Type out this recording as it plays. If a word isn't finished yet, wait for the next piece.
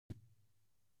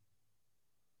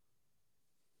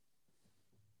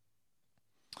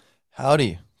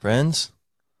Howdy, friends.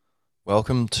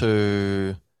 Welcome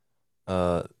to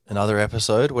another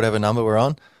episode, whatever number we're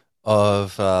on,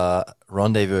 of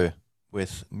Rendezvous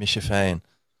with Misha Fain,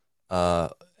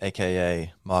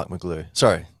 aka Mark McGlue.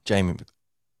 Sorry, Jamie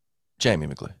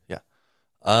McGlue. Yeah.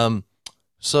 Um,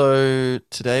 so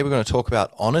today we're going to talk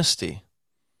about honesty.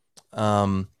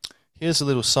 Um, Here's a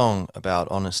little song about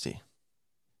honesty.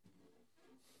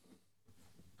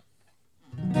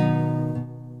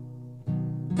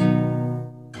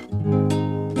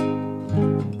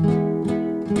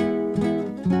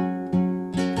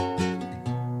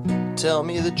 Tell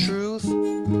me the truth.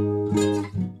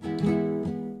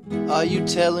 Are you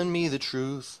telling me the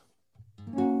truth?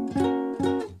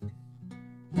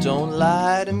 Don't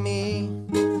lie to me,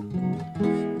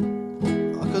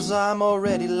 'cause I'm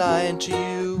already lying to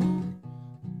you.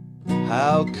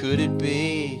 How could it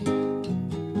be that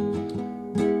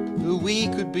we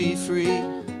could be free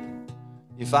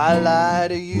if I lie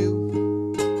to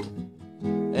you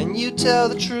and you tell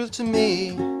the truth to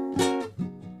me?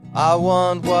 I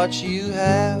want what you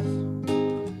have,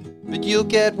 but you'll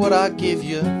get what I give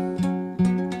you.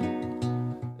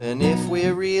 And if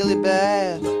we're really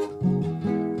bad,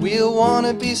 we'll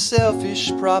wanna be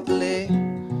selfish properly.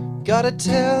 Gotta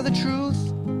tell the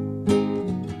truth,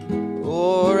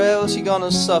 or else you're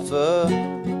gonna suffer.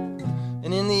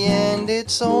 And in the end,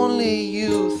 it's only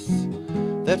youth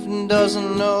that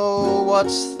doesn't know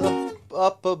what's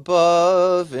up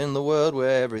above in the world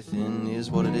where everything is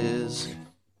what it is.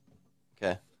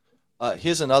 Okay.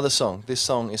 Here's another song. This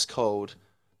song is called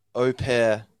 "Au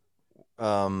Pair,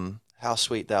 How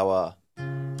Sweet Thou Art."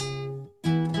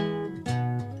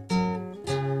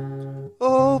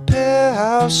 Oh, pair,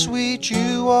 how sweet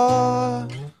you are.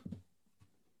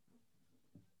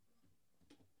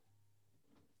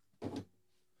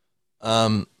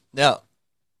 Now,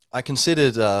 I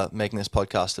considered making this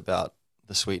podcast about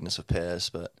the sweetness of pears,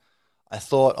 but I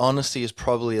thought honesty is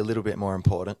probably a little bit more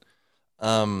important.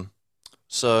 Um,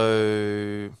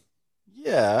 so,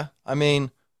 yeah, I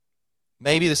mean,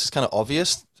 maybe this is kind of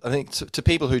obvious. I think to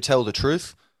people who tell the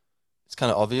truth, it's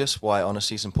kind of obvious why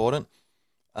honesty is important.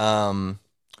 Um,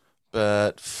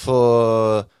 but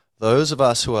for those of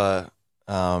us who are,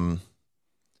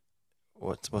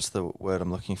 what's the word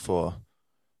I'm looking for?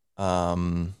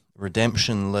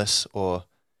 Redemptionless or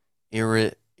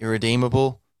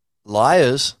irredeemable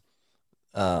liars,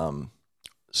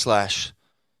 slash,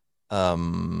 I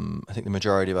think the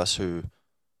majority of us who,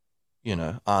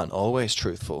 aren't always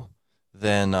truthful,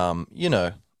 then, I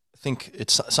think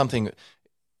it's something,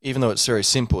 even though it's very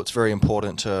simple, it's very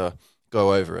important to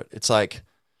go over it. It's like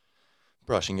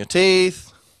brushing your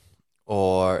teeth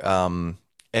or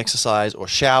exercise or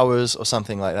showers or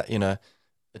something like that.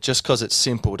 Just because it's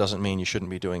simple doesn't mean you shouldn't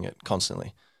be doing it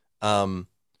constantly.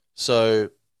 So,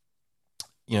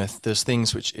 there's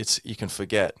things which you can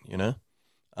forget.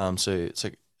 So it's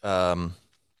like, and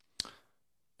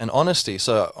honesty.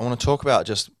 So I want to talk about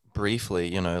just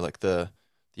briefly, like the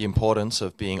importance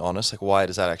of being honest. Like, why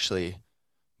does that actually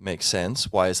make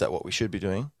sense? Why is that what we should be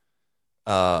doing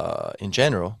in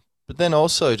general? But then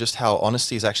also just how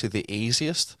honesty is actually the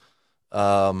easiest.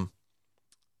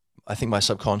 I think my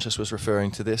subconscious was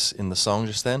referring to this in the song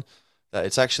just then, that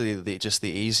it's actually just the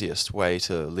easiest way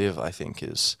to live, I think,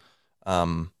 is,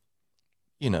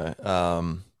 you know,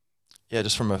 yeah,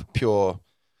 just from a pure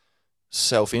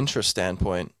self-interest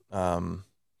standpoint,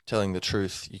 telling the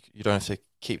truth, you don't have to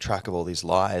keep track of all these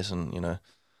lies and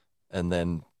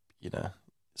then,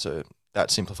 so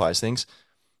that simplifies things.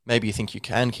 Maybe you think you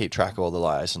can keep track of all the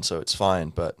lies and so it's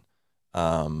fine, but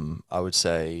I would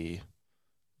say,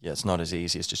 yeah, it's not as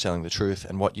easy as just telling the truth.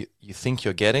 And what you think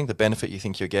you're getting, the benefit you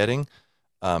think you're getting,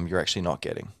 you're actually not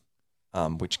getting,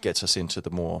 which gets us into the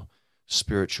more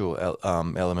spiritual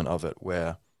element of it,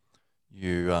 where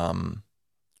you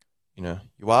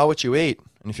you are what you eat,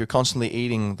 and if you're constantly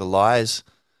eating the lies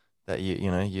that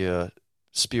you're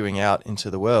spewing out into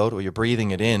the world, or you're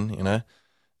breathing it in,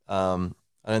 I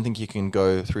don't think you can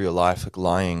go through your life like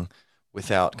lying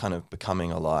without kind of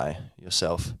becoming a lie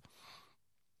yourself.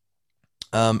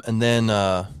 And then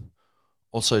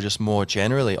also just more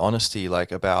generally, honesty,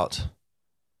 like about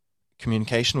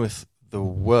communication with the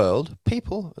world,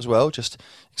 people as well, just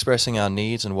expressing our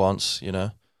needs and wants,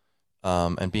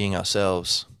 and being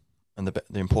ourselves, and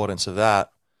the importance of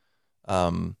that.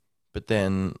 But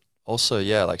then also,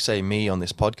 yeah, like say me on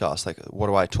this podcast, like what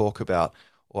do I talk about,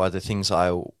 or are there things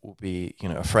I will be,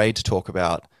 afraid to talk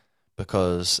about,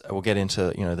 because we'll get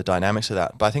into, the dynamics of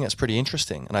that. But I think that's pretty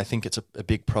interesting, and I think it's a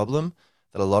big problem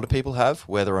that a lot of people have,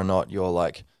 whether or not you're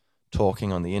like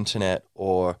talking on the internet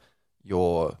or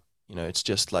you're, it's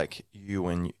just like you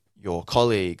and your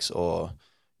colleagues or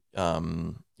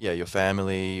yeah, your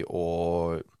family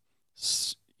or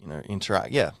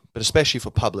interact. Yeah, but especially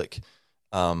for public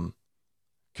um,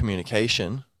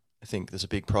 communication, I think there's a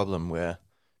big problem where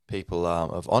people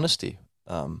of honesty,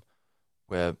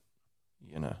 where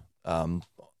you know, um,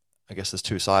 I guess there's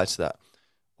two sides to that.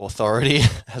 Authority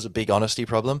has a big honesty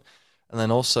problem, and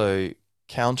then also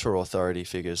counter authority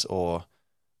figures, or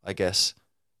I guess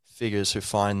figures who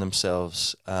find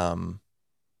themselves on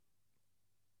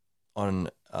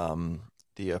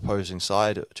the opposing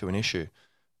side to an issue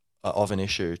of an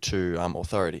issue to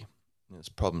authority. There's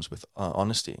problems with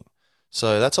honesty.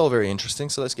 So that's all very interesting.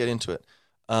 So let's get into it.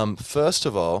 First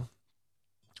of all,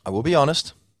 I will be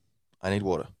honest. I need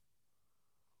water.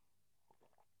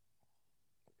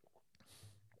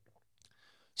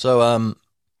 So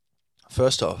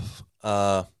first off,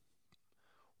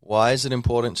 why is it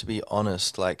important to be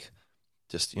honest? Like,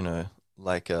 just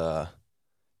like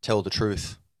tell the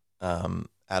truth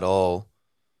at all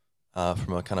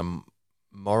from a kind of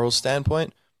moral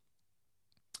standpoint.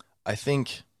 I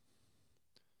think,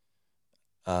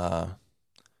 well,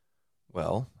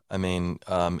 I mean,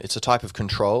 it's a type of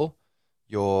control.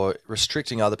 You're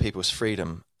restricting other people's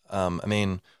freedom. I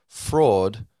mean,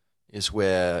 fraud is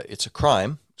where it's a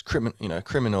crime, it's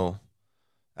criminal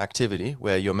activity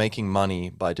where you're making money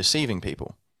by deceiving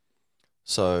people.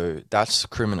 So that's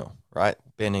criminal, right?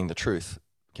 Bending the truth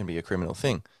can be a criminal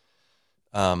thing.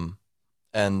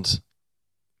 And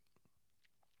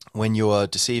when you're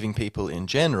deceiving people in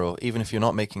general, even if you're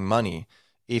not making money,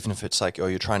 even if it's like, oh,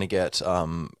 you're trying to get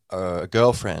a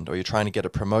girlfriend, or you're trying to get a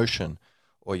promotion,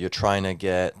 or you're trying to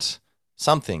get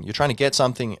something, you're trying to get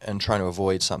something and trying to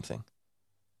avoid something.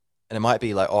 And it might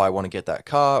be like, oh, I want to get that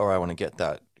car, or I want to get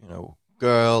that,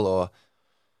 girl, or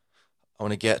I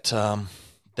want to get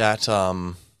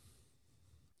that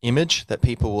image that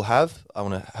people will have. I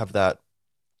want to have that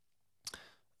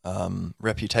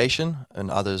reputation in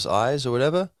others' eyes or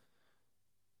whatever.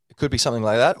 It could be something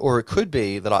like that, or it could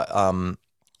be that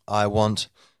I want,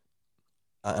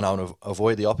 and I want to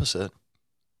avoid the opposite,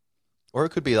 or it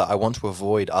could be that I want to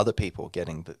avoid other people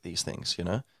getting these things.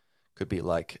 Could be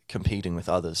like competing with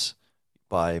others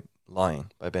by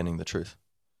lying, by bending the truth.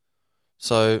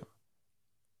 So,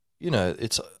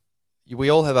 we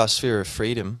all have our sphere of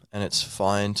freedom, and it's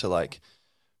fine to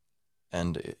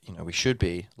and we should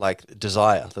be like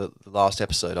desire. The last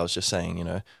episode I was just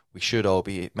saying, we should all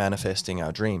be manifesting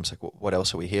our dreams. Like, what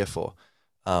else are we here for?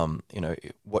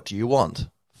 What do you want?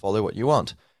 Follow what you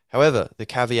want. However, the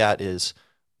caveat is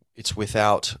it's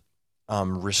without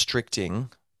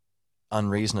restricting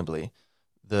unreasonably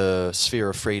the sphere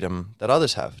of freedom that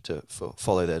others have to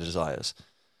follow their desires.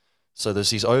 So there's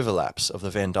these overlaps of the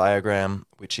Venn diagram,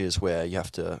 which is where you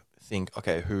have to think,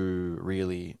 okay, who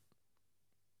really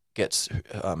gets,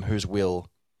 whose will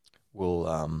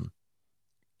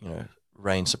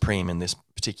reign supreme in this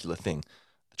particular thing.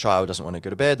 The child doesn't want to go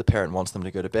to bed. The parent wants them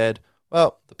to go to bed.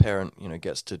 Well, the parent,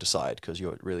 gets to decide because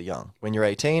you're really young. When you're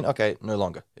 18, okay, no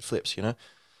longer. It flips,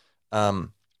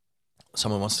 Someone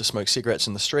wants to smoke cigarettes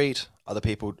in the street. Other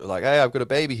people are like, hey, I've got a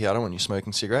baby here. I don't want you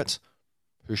smoking cigarettes.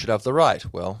 Who should have the right?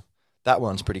 Well, that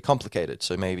one's pretty complicated.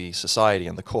 So maybe society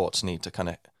and the courts need to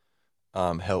kind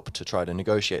of help to try to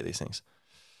negotiate these things.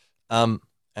 And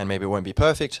maybe it won't be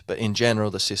perfect, but in general,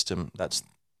 the system,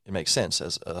 it makes sense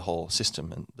as a whole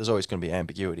system. And there's always going to be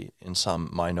ambiguity in some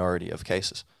minority of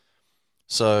cases.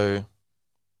 So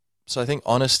I think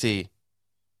honesty,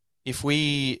 if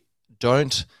we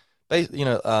don't,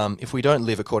 if we don't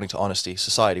live according to honesty,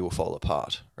 society will fall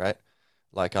apart, right?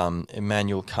 Like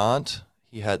Immanuel Kant,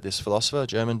 he had this philosopher,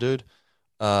 German dude.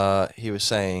 He was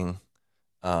saying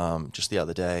just the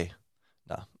other day,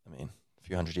 a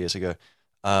few hundred years ago,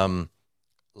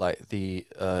 like the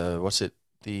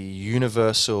the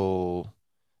universal,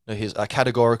 his a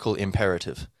categorical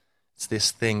imperative. It's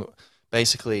this thing,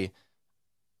 basically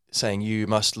saying you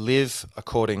must live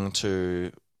according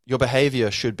to, your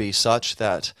behavior should be such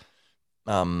that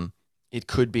it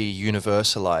could be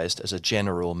universalized as a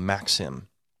general maxim.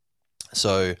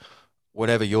 So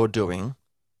whatever you're doing,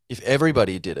 if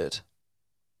everybody did it,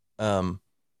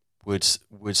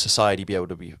 would society be able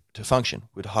to function?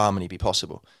 Would harmony be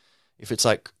possible? If it's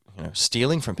like,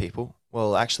 stealing from people,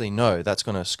 well, actually, no, that's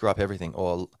going to screw up everything.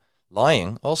 Or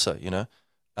lying also, if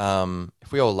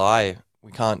we all lie,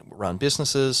 we can't run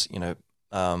businesses, we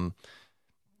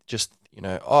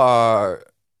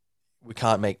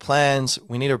can't make plans.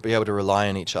 We need to be able to rely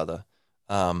on each other.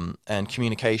 And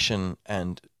communication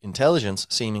and intelligence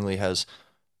seemingly has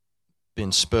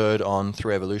been spurred on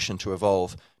through evolution to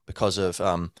evolve because of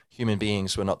human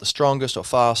beings were not the strongest or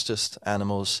fastest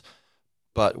animals,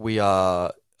 but we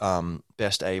are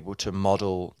best able to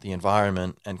model the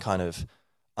environment and kind of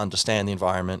understand the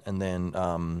environment, and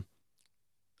then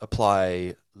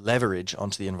apply leverage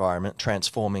onto the environment,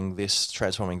 transforming this,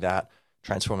 transforming that,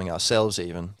 transforming ourselves,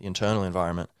 even the internal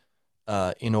environment,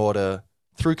 in order,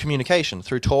 through communication,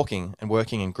 through talking and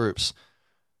working in groups.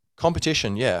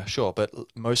 Competition, yeah, sure, but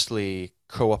mostly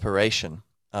cooperation.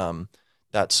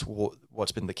 That's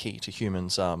what's been the key to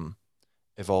humans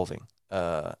evolving.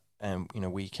 And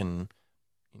we can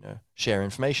share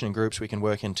information in groups, we can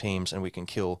work in teams, and we can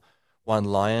kill one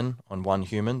lion on one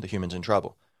human, the human's in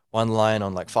trouble. One lion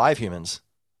on like 5 humans,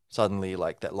 suddenly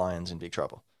like that lion's in big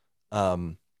trouble.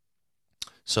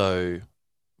 So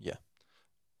yeah.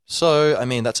 So I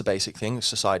mean, that's a basic thing.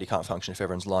 Society can't function if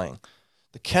everyone's lying.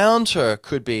 The counter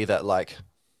could be that like,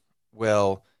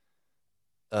 well,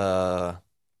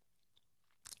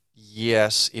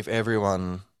 yes, if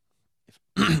everyone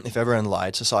if everyone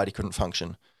lied, society couldn't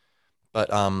function. But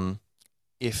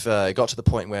if it got to the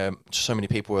point where so many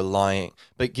people were lying,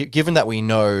 but given that we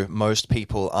know most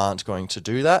people aren't going to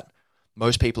do that,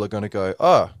 most people are going to go,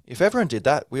 oh, if everyone did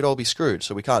that, we'd all be screwed,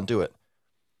 so we can't do it.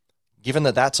 Given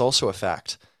that that's also a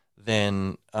fact,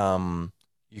 then the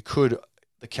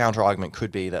counter argument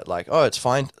could be that like, oh, it's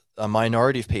fine, a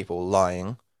minority of people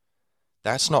lying,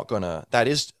 that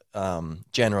is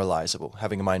generalizable,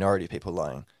 having a minority of people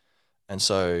lying. And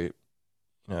so,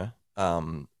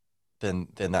 then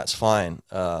that's fine.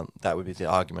 That would be the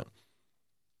argument.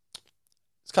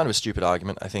 It's kind of a stupid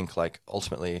argument, I think, like,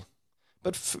 ultimately.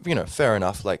 But, fair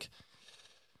enough. Like,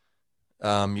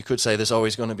 you could say there's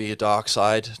always going to be a dark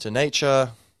side to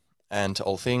nature and to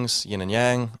all things, yin and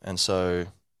yang. And so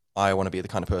I want to be the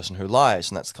kind of person who lies,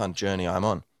 and that's the kind of journey I'm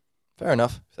on. Fair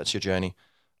enough, if that's your journey.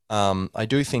 I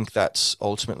do think that's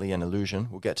ultimately an illusion.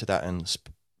 We'll get to that in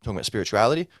talking about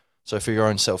spirituality. So for your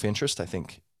own self-interest, I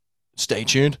think, stay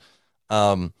tuned.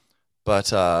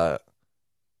 But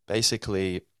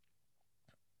basically,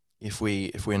 if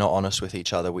we're not honest with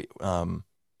each other, we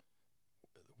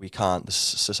can't. The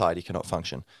society cannot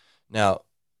function. Now,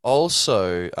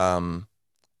 also,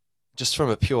 just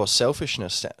from a pure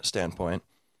selfishness standpoint,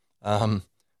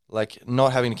 like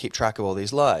not having to keep track of all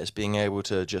these lies, being able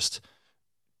to just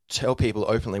tell people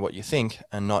openly what you think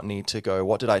and not need to go,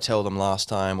 what did I tell them last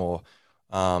time? Or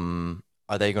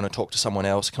are they going to talk to someone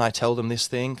else? Can I tell them this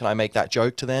thing? Can I make that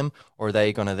joke to them? Or are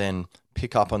they going to then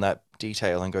pick up on that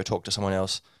detail and go talk to someone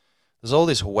else? There's all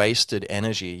this wasted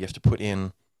energy you have to put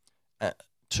in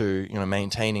to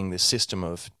maintaining this system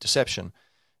of deception.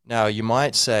 Now, you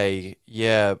might say,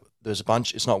 yeah,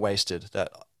 it's not wasted.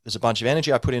 That there's a bunch of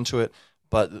energy I put into it,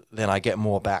 but then I get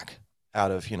more back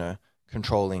out of,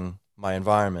 controlling my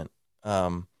environment.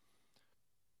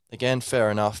 Again, fair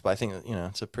enough, but I think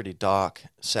it's a pretty dark,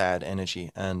 sad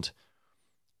energy, and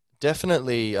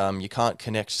definitely you can't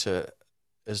connect to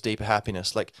as deep a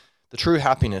happiness. Like the true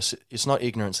happiness, it's not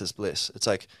ignorance as bliss. It's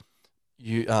like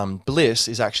bliss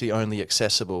is actually only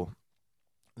accessible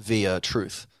via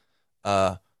truth,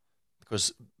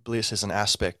 because bliss is an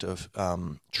aspect of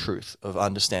truth, of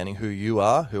understanding who you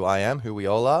are, who I am, who we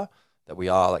all are, that we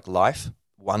are like life,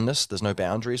 oneness. There's no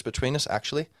boundaries between us,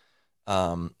 actually.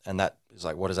 And that is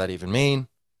like, what does that even mean?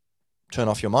 Turn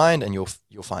off your mind and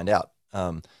you'll find out.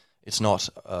 It's not,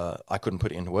 I couldn't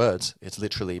put it into words. It's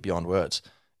literally beyond words.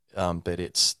 But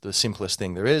it's the simplest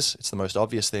thing there is. It's the most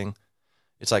obvious thing.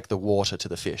 It's like the water to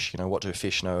the fish. What do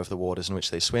fish know of the waters in which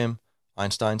they swim?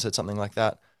 Einstein said something like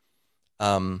that.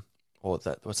 Or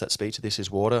what's that speech? This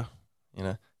is water.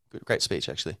 Great speech,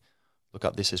 actually. Look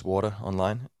up This is Water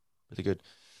online. Really good.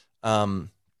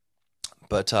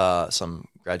 But some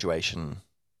graduation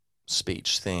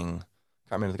speech thing.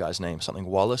 Can't remember the guy's name. Something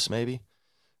Wallace, maybe.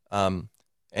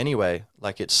 Anyway,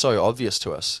 like it's so obvious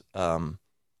to us.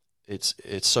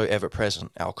 It's so ever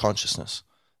present, our consciousness,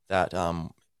 that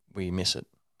we miss it.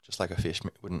 Just like a fish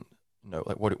wouldn't know.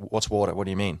 Like what's water? What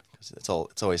do you mean? Because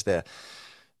it's always there.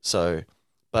 So,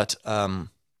 but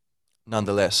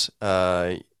nonetheless,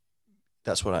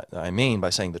 that's what I mean by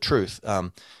saying the truth.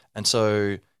 And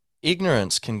so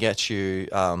ignorance can get you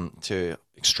to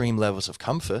extreme levels of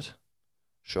comfort,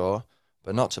 sure,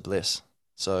 but not to bliss.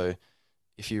 So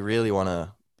if you really want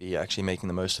to be actually making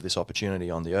the most of this opportunity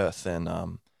on the earth,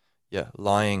 then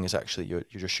lying is actually, you're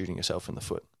just shooting yourself in the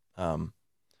foot,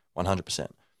 100%.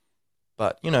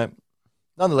 But,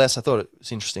 nonetheless, I thought it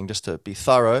was interesting just to be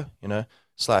thorough, / a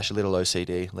little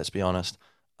OCD, let's be honest.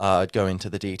 I'd go into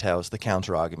the details, the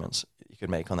counter arguments you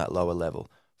could make on that lower level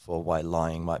for why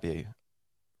lying might be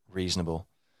reasonable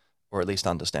or at least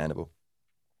understandable.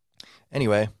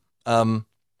 Anyway, but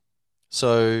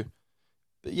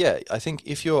yeah, I think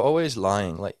if you're always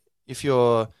lying, like if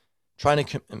you're trying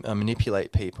to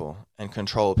manipulate people and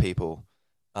control people,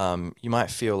 you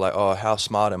might feel like, oh, how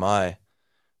smart am I?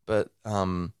 But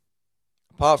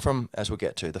apart from, as we'll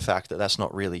get to, the fact that that's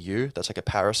not really you, that's like a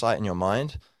parasite in your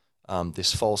mind,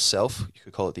 this false self, you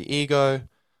could call it the ego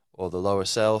or the lower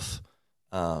self.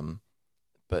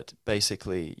 But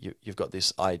basically, you've got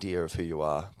this idea of who you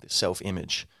are, this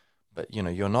self-image. But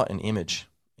you're not an image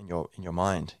in your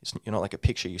mind. You're not like a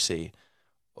picture you see.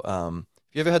 Have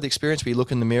you ever had the experience where you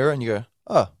look in the mirror and you go,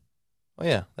 oh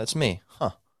yeah, that's me. Huh.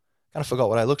 Kind of forgot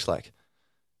what I looked like.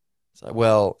 It's like,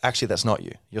 well, actually, that's not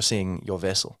you. You're seeing your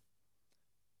vessel.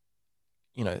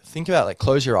 Think about, like,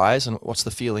 close your eyes and what's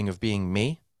the feeling of being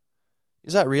me?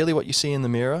 Is that really what you see in the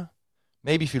mirror?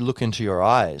 Maybe if you look into your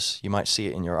eyes, you might see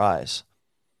it in your eyes.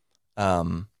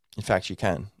 In fact, you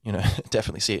can,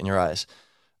 definitely see it in your eyes.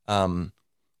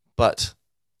 But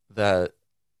that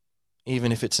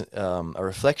even if it's a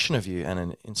reflection of you and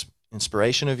an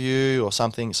inspiration of you or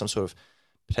something, some sort of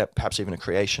perhaps even a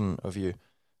creation of you,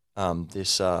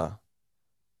 it's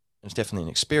definitely an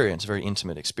experience, a very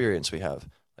intimate experience we have,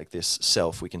 like this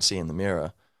self we can see in the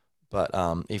mirror. But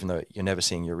even though you're never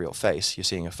seeing your real face, you're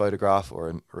seeing a photograph or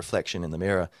a reflection in the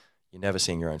mirror, you're never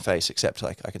seeing your own face, except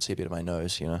like I can see a bit of my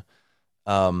nose,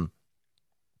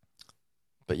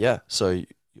 But yeah, so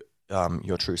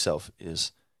your true self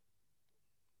is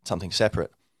something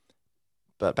separate.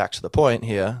 But back to the point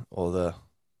here, or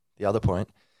the other point,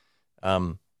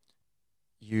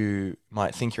 you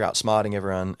might think you're outsmarting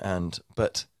everyone,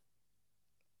 but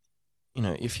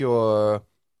if you're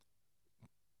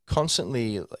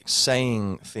constantly like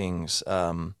saying things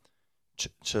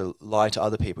to lie to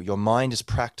other people, your mind is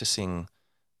practicing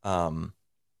kind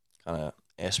of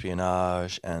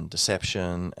espionage and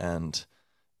deception, and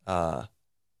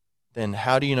then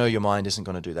how do you know your mind isn't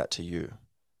going to do that to you?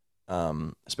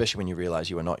 Especially when you realize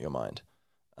you are not your mind.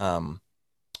 And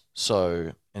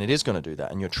it is going to do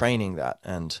that, and you're training that.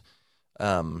 And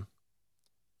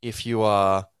if you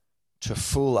are to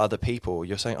fool other people,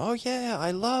 you're saying, oh yeah,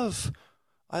 I love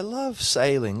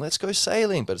sailing, let's go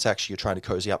sailing. But it's actually you're trying to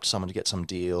cozy up to someone to get some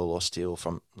deal or steal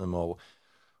from them, or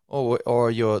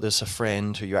there's a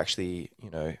friend who you actually,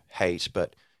 hate,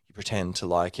 but you pretend to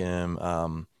like him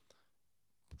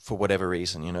for whatever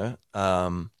reason,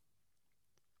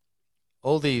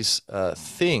 all these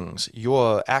things,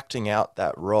 you're acting out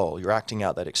that role, you're acting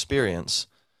out that experience.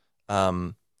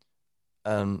 By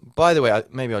the way,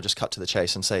 maybe I'll just cut to the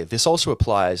chase and say this also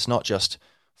applies not just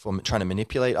for trying to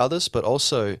manipulate others, but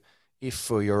also if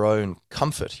for your own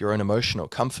comfort, your own emotional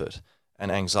comfort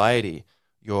and anxiety,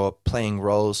 you're playing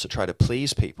roles to try to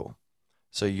please people.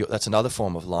 So that's another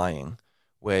form of lying,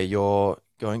 where you're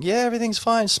going, yeah, everything's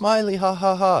fine, smiley, ha,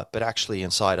 ha, ha. But actually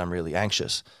inside, I'm really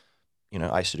anxious.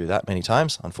 I used to do that many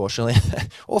times, unfortunately,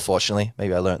 or fortunately,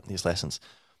 maybe I learned these lessons.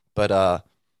 But,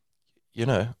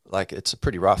 like it's a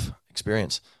pretty rough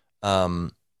experience.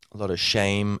 A lot of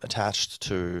shame attached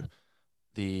to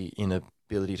the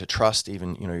inability to trust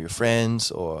even, your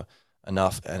friends or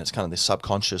enough. And it's kind of this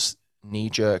subconscious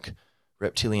knee-jerk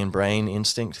reptilian brain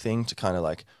instinct thing to kind of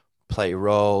like play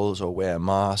roles or wear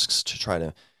masks to try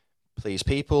to please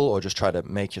people, or just try to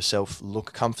make yourself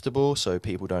look comfortable so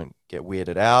people don't get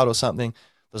weirded out or something.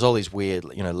 There's all these weird,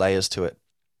 layers to it,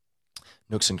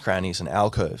 nooks and crannies and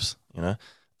alcoves,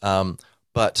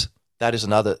 but that is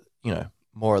another,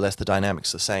 more or less the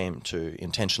dynamic's the same to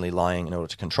intentionally lying in order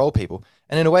to control people.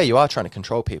 And in a way, you are trying to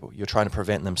control people. You're trying to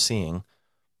prevent them seeing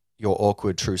your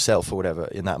awkward true self or whatever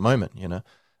in that moment,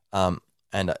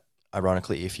 and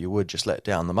ironically, if you would just let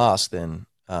down the mask, then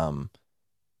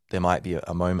there might be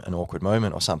a moment, an awkward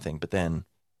moment or something, but then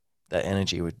that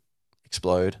energy would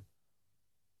explode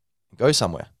and go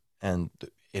somewhere. And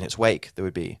in its wake, there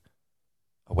would be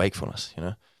a wakefulness,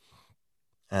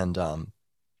 And,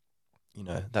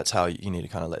 that's how you need to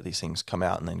kind of let these things come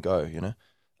out and then go,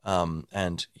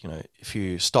 And, if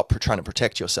you stop trying to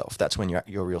protect yourself, that's when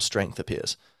your real strength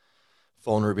appears.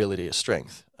 Vulnerability is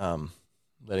strength,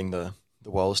 letting the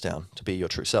walls down to be your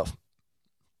true self.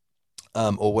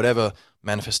 Or whatever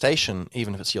manifestation,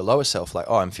 even if it's your lower self, like,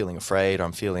 oh, I'm feeling afraid, or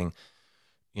I'm feeling,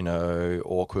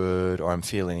 awkward, or I'm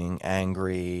feeling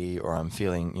angry, or I'm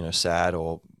feeling, sad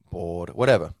or bored,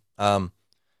 whatever. If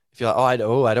you're like, I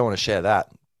don't want to share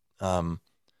that, and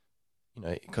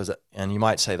you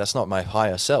might say, that's not my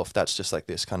higher self. That's just like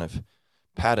this kind of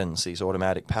patterns, these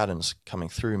automatic patterns coming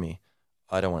through me.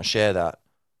 I don't want to share that.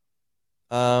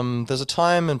 There's a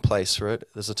time and place for it.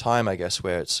 There's a time, I guess,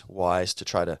 where it's wise to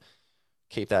try to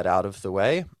keep that out of the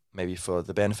way, maybe for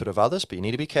the benefit of others, but you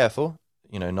need to be careful,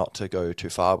 not to go too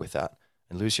far with that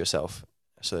and lose yourself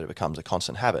so that it becomes a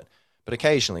constant habit. But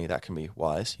occasionally that can be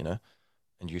wise,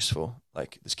 and useful.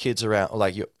 Like there's kids around, or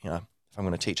like you know, if I'm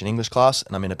going to teach an English class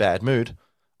and I'm in a bad mood,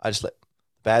 I just let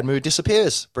the bad mood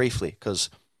disappears briefly because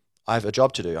I have a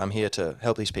job to do. I'm here to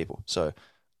help these people. So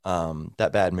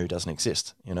that bad mood doesn't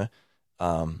exist, you know.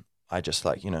 I just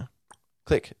like, you know,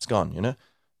 click, it's gone, you know,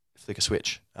 flick a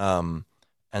switch. And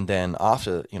then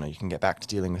after, you know, you can get back to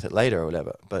dealing with it later or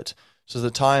whatever. But so there's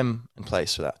a time and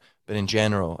place for that. But in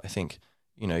general, I think,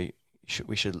 you know,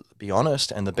 we should be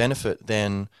honest, and the benefit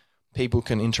then people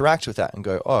can interact with that and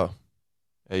go, oh,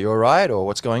 are you all right? Or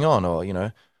what's going on? Or, you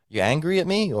know, you angry at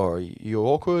me? Or you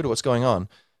awkward? Or what's going on?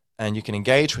 And you can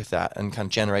engage with that and kind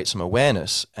of generate some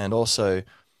awareness, and also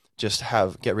just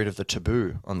get rid of the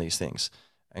taboo on these things,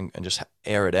 and just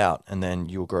air it out. And then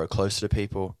you'll grow closer to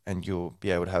people, and you'll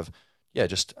be able to have, yeah,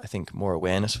 just I think more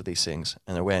awareness for these things.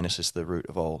 And awareness is the root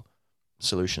of all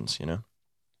solutions, you know.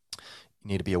 You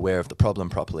need to be aware of the problem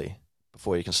properly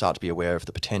before you can start to be aware of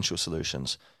the potential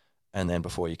solutions, and then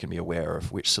before you can be aware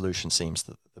of which solution seems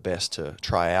the best to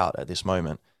try out at this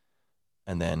moment,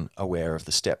 and then aware of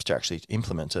the steps to actually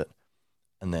implement it,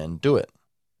 and then do it.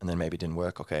 And then maybe it didn't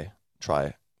work, okay,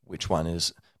 try which one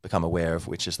is, become aware of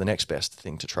which is the next best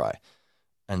thing to try,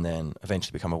 and then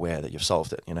eventually become aware that you've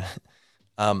solved it, you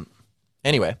know.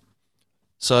 Anyway,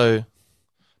 so,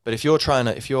 but if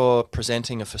you're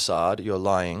presenting a facade, you're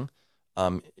lying,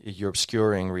 you're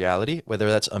obscuring reality, whether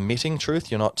that's omitting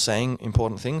truth, you're not saying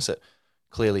important things that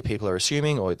clearly people are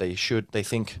assuming, or they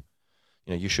think,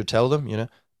 you know, you should tell them, you know.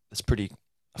 It's pretty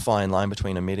a fine line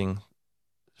between omitting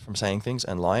from saying things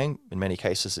and lying. In many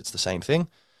cases, it's the same thing.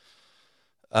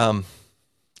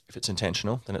 If it's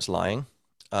intentional, then it's lying,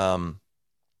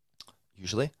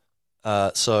 usually.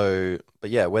 But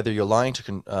yeah, whether you're lying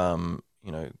to,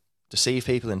 you know, deceive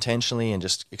people intentionally and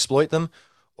just exploit them,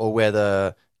 or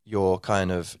whether you're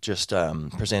kind of just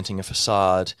presenting a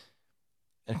facade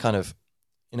and kind of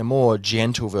in a more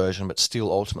gentle version, but still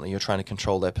ultimately you're trying to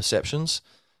control their perceptions,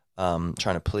 trying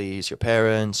to please your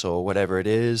parents or whatever it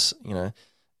is, you know.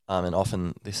 And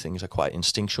often these things are quite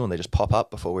instinctual and they just pop up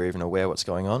before we're even aware what's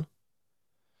going on.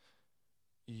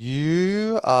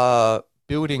 You are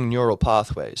building neural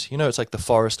pathways. You know, it's like the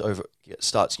forest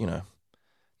starts, you know,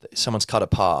 someone's cut a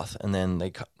path, and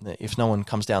then if no one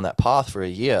comes down that path for a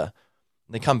year,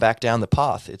 they come back down the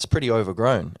path. It's pretty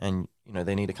overgrown, and, you know,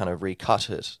 they need to kind of recut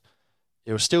it.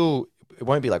 It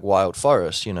won't be like wild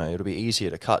forest, you know, it'll be easier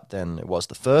to cut than it was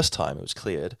the first time it was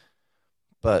cleared.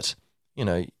 But, you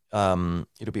know,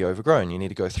 it'll be overgrown. You need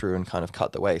to go through and kind of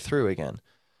cut the way through again.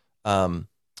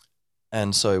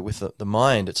 And so with the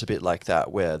mind, it's a bit like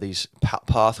that, where these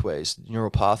pathways,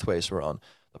 neural pathways we're on,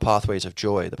 the pathways of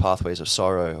joy, the pathways of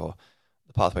sorrow, or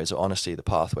the pathways of honesty, the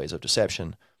pathways of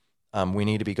deception, we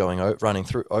need to be running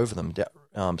through over them,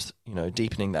 you know,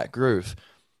 deepening that groove,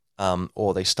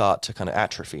 or they start to kind of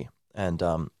atrophy. And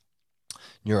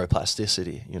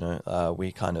neuroplasticity, you know,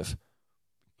 we kind of,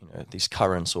 you know, these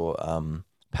currents or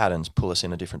patterns pull us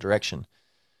in a different direction.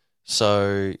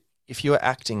 So if you're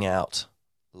acting out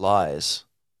lies,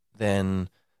 then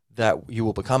that you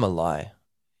will become a lie,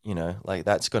 you know, like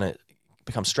that's going to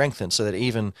become strengthened, so that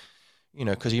even, you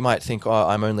know, because you might think, oh,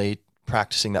 I'm only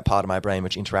practicing that part of my brain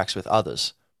which interacts with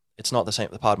others. It's not the same,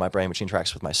 the part of my brain which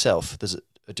interacts with myself. There's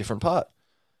a different part.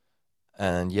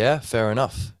 And yeah, fair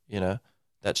enough, you know,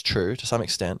 that's true to some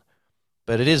extent,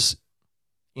 but it is,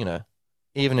 you know,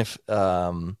 even if, you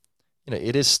know,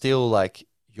 it is still like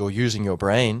you're using your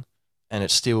brain, and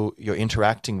it's still, you're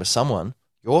interacting with someone,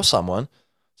 you're someone.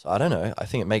 So I don't know, I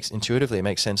think intuitively it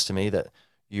makes sense to me that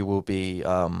you will be,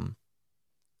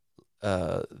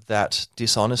 that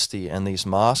dishonesty and these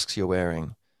masks you're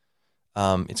wearing,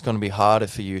 it's going to be harder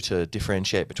for you to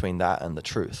differentiate between that and the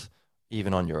truth,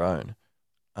 even on your own,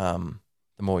 the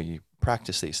more you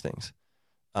practice these things.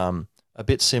 A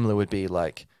bit similar would be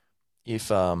like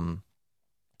if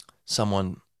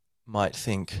someone might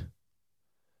think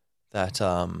that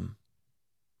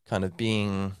kind of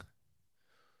being,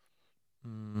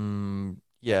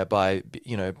 by,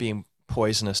 you know, being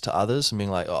poisonous to others and being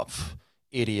like, oh,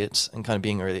 idiots, and kind of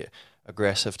being really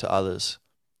aggressive to others,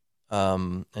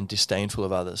 and disdainful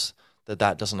of others,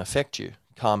 that doesn't affect you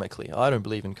karmically. I don't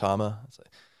believe in karma. It's like,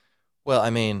 well, I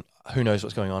mean, who knows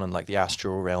what's going on in like the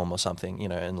astral realm or something, you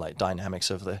know, and like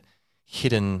dynamics of the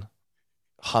hidden,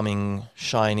 humming,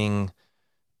 shining,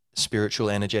 spiritual,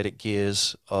 energetic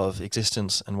gears of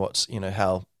existence, and what's, you know,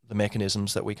 how the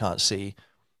mechanisms that we can't see,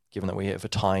 given that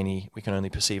we can only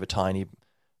perceive a tiny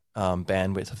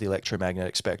bandwidth of the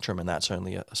electromagnetic spectrum, and that's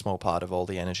only a small part of all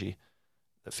the energy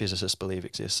that physicists believe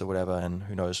exists or whatever, and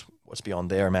who knows what's beyond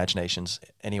their imaginations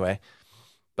anyway.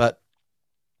 But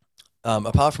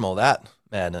apart from all that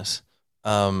madness,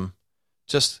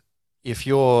 just, if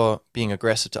you're being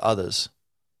aggressive to others,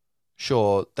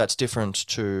 sure, that's different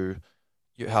to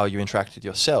how you interact with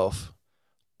yourself.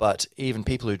 But even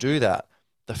people who do that,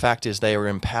 the fact is they are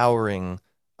empowering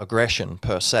aggression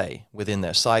per se within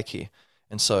their psyche.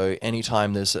 And so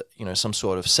anytime there's some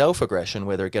sort of self-aggression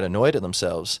where they get annoyed at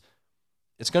themselves,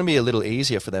 it's going to be a little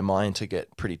easier for their mind to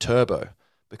get pretty turbo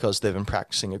because they've been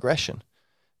practicing aggression.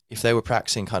 If they were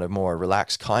practicing kind of more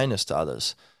relaxed kindness to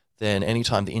others, then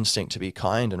anytime the instinct to be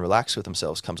kind and relaxed with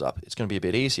themselves comes up, it's going to be a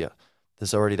bit easier.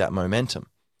 There's already that momentum.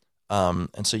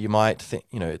 And so you might think,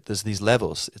 there's these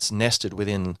levels. It's nested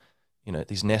within,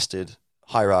 these nested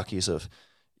hierarchies of,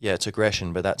 yeah, it's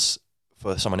aggression, but that's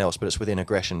for someone else, but it's within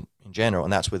aggression in general.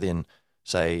 And that's within,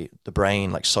 say, the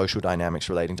brain, like social dynamics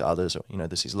relating to others, or,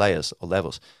 there's these layers or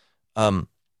levels. And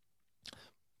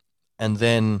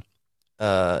then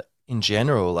in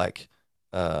general, like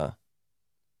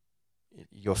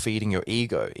you're feeding your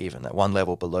ego even at one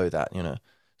level below that,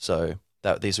 So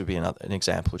these would be an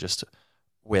example just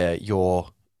where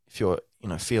if you're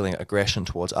feeling aggression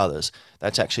towards others,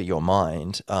 that's actually your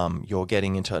mind. You're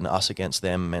getting into an us against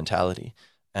them mentality,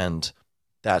 and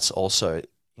that's also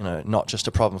not just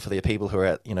a problem for the people who are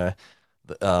at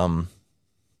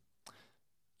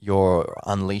you're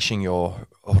unleashing your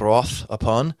wrath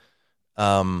upon,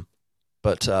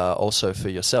 but also for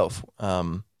yourself,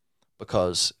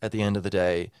 because at the end of the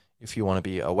day, if you want to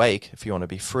be awake, if you want to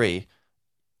be free,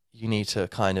 you need to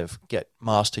kind of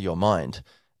master your mind,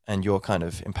 and you're kind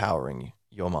of empowering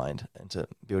your mind into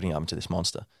building up into this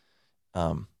monster.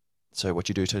 So what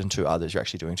you do to others, you're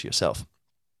actually doing to yourself.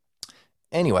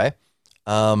 Anyway,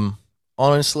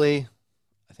 honestly,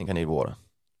 I think I need water.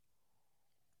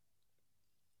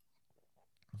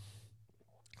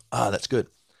 That's good.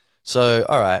 So,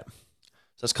 all right.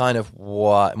 So that's kind of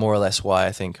more or less why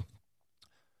I think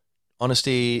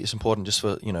honesty is important just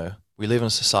for, we live in a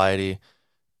society,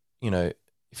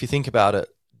 if you think about it,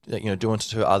 doing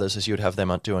to others as you would have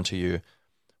them do unto you,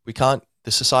 the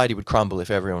society would crumble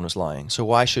if everyone was lying. So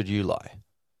why should you lie?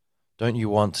 Don't you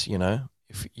want,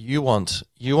 if you want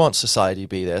society to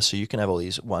be there so you can have all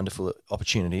these wonderful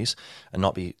opportunities and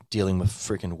not be dealing with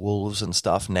freaking wolves and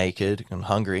stuff, naked and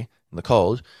hungry in the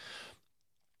cold.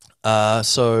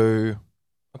 So,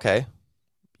 okay,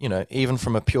 even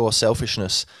from a pure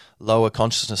selfishness, lower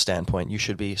consciousness standpoint, you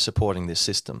should be supporting this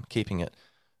system, keeping it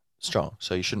strong.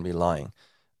 So you shouldn't be lying.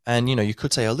 And, you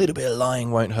could say a little bit of lying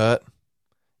won't hurt.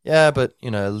 Yeah, but,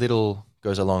 a little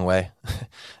goes a long way.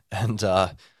 And,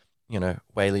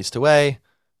 way leads to way,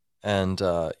 and,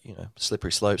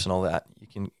 slippery slopes and all that. You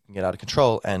can get out of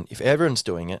control. And if everyone's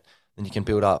doing it, then you can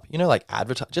build up, like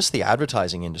just the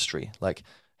advertising industry, like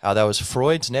how that was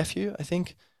Freud's nephew, I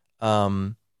think,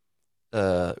 was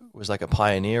like a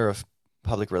pioneer of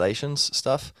public relations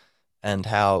stuff, and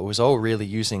how it was all really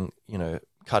using,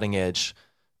 cutting edge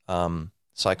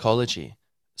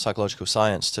psychological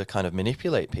science to kind of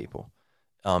manipulate people,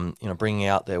 bringing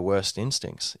out their worst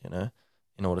instincts,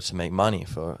 in order to make money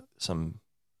for some,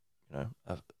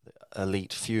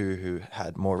 elite few who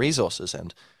had more resources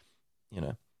and,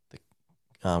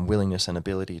 the willingness and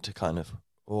ability to kind of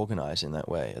organize in that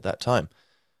way at that time.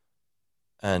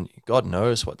 And God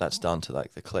knows what that's done to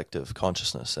like the collective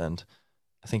consciousness, and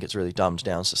I think it's really dumbed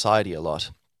down society a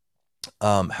lot.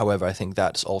 However, I think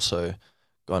that's also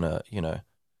gonna,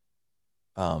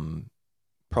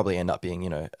 probably end up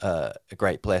being, a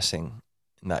great blessing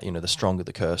in that, the stronger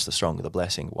the curse, the stronger the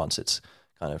blessing once it's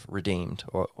kind of redeemed,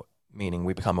 or meaning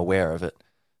we become aware of it,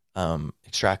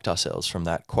 extract ourselves from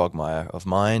that quagmire of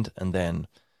mind, and then,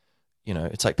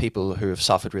 it's like people who have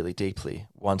suffered really deeply.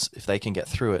 Once, if they can get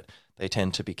through it, they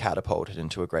tend to be catapulted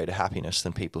into a greater happiness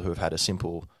than people who have had a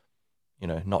simple,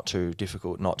 not too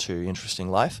difficult, not too interesting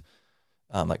life.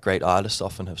 Like great artists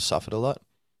often have suffered a lot.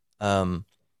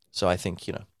 So I think,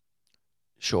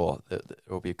 sure, it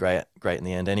will be great in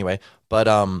the end anyway. But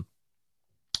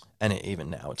even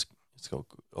now it's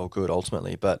all good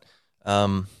ultimately. But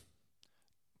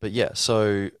yeah,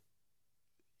 so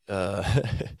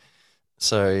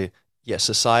so yeah,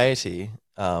 society.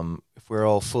 If we're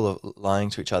all full of lying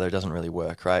to each other, it doesn't really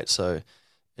work, right? So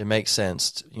it makes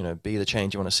sense to, be the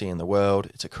change you want to see in the world.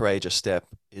 It's a courageous step.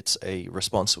 It's a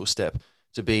responsible step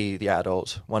to be the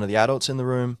adult, one of the adults in the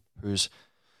room who's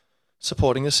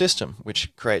supporting the system,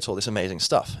 which creates all this amazing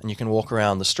stuff. And you can walk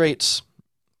around the streets,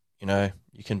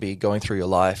 you can be going through your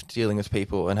life, dealing with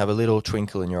people, and have a little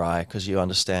twinkle in your eye because you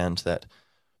understand that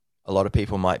a lot of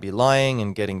people might be lying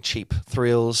and getting cheap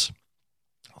thrills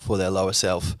for their lower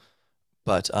self,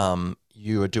 but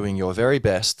you are doing your very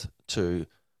best to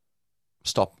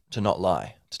not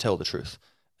lie, to tell the truth.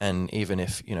 And even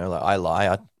if, like I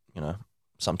lie,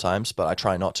 sometimes, but I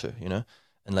try not to,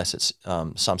 unless it's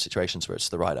some situations where it's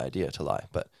the right idea to lie,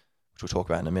 but which we'll talk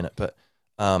about in a minute. But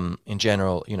in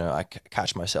general, I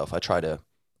catch myself. I try to,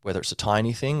 whether it's a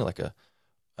tiny thing like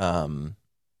or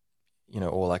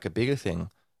like a bigger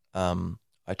thing,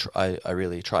 I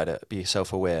really try to be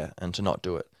self-aware and to not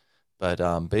do it. But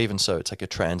even so, it's like a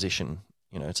transition.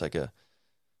 It's like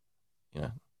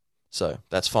so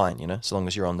that's fine. As long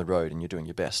as you're on the road and you're doing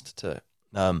your best to.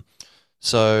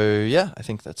 So yeah, I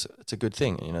think it's a good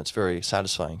thing. It's very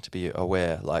satisfying to be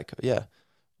aware. Like, yeah,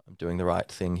 I'm doing the right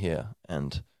thing here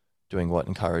and doing what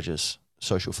encourages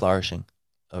social flourishing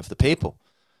of the people.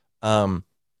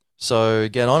 So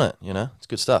get on it. It's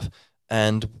good stuff.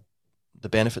 And the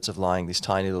benefits of lying, these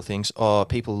tiny little things. Oh,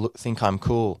 people think I'm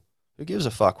cool. Who gives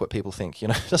a fuck what people think?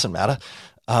 It doesn't matter.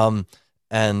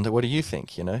 And what do you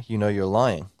think? You're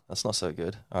lying. That's not so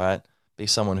good. All right. Be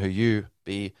someone who you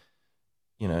be,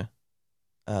 if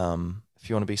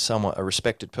you want to be somewhat a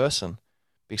respected person,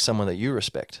 be someone that you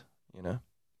respect,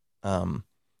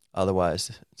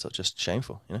 otherwise it's just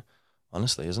shameful,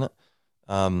 honestly, isn't it?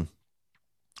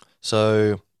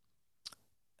 So,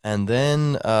 and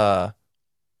then,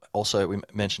 also we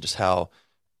mentioned just how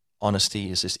honesty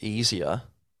is just easier.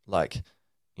 Like,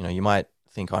 you might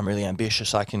think I'm really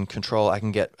ambitious. I can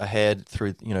get ahead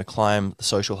through, climb the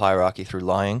social hierarchy through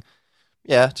lying.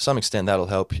 Yeah, to some extent that'll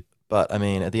help. But I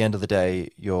mean, at the end of the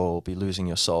day, you'll be losing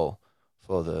your soul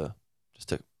just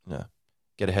to,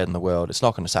 get ahead in the world. It's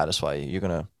not going to satisfy you. You're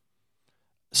going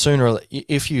to,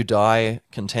 if you die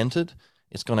contented,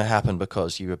 it's going to happen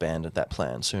because you abandoned that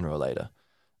plan sooner or later.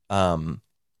 You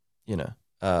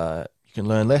can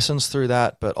learn lessons through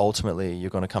that, but ultimately you're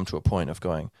going to come to a point of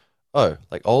going, oh,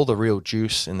 like all the real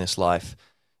juice in this life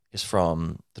is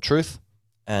from the truth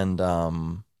and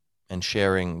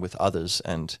sharing with others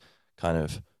and kind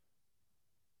of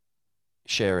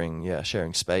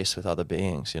sharing space with other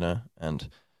beings, and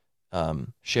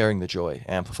sharing the joy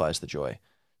amplifies the joy.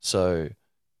 So,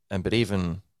 but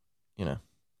even,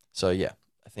 so yeah,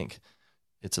 I think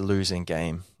it's a losing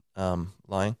game,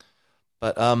 lying,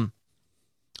 but have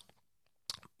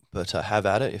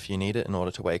at it if you need it in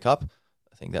order to wake up.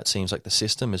 I think that seems like the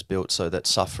system is built so that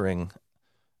suffering,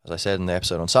 as I said in the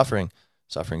episode on suffering's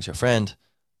your friend,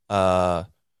 that,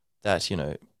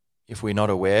 if we're not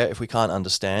aware, if we can't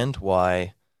understand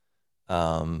why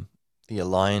the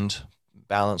aligned,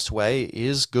 balanced way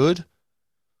is good,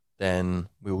 then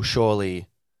we will surely,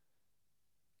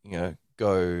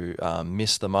 go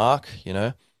miss the mark,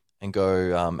 and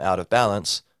go out of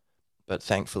balance. But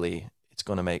thankfully, it's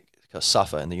going to make us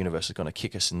suffer, and the universe is going to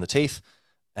kick us in the teeth.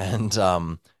 And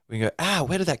we go,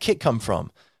 where did that kick come from?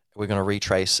 We're going to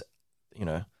retrace,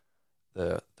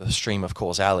 the stream of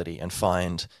causality and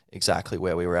find exactly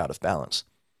where we were out of balance,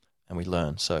 and we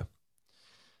learn. So,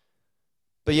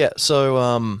 but yeah,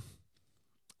 so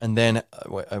and then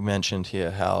I mentioned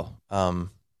here how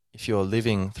if you're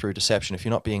living through deception, if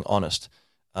you're not being honest,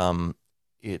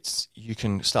 you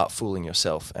can start fooling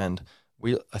yourself. And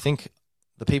I think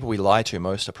the people we lie to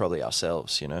most are probably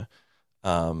ourselves. No,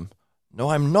 I'm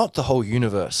not the whole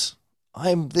universe.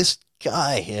 I'm this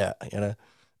guy here.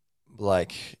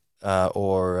 Like.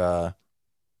 Yeah,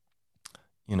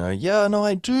 no,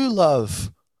 I do love,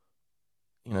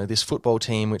 this football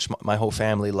team, which my whole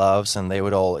family loves, and they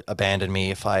would all abandon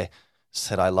me if I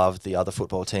said I loved the other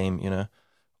football team,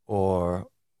 or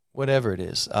whatever it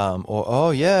is.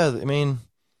 Oh yeah, I mean,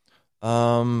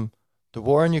 the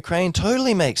war in Ukraine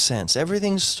totally makes sense.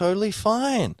 Everything's totally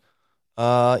fine.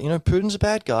 Putin's a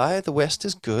bad guy. The West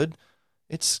is good.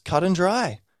 It's cut and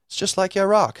dry. It's just like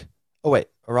Iraq. Oh wait,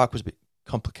 Iraq was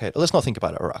complicated. Let's not think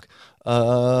about Iraq.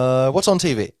 What's on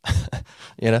TV?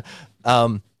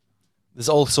 There's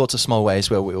all sorts of small ways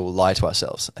where we will lie to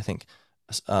ourselves, I think,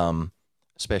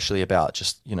 especially about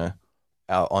just,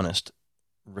 our honest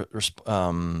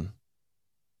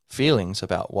feelings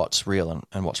about what's real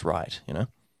and what's right,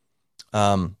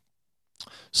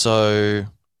 So,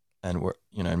 and we're,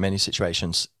 in many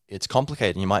situations, it's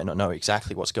complicated and you might not know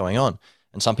exactly what's going on.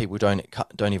 And some people don't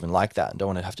even like that and don't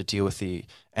want to have to deal with the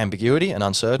ambiguity and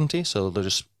uncertainty. So they'll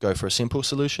just go for a simple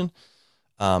solution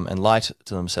and lie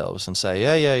to themselves and say,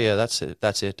 yeah, that's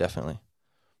it, definitely.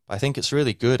 I think it's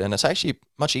really good, and it's actually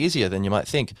much easier than you might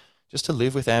think, just to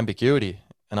live with ambiguity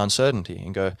and uncertainty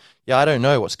and go, yeah, I don't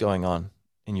know what's going on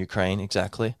in Ukraine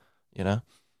exactly,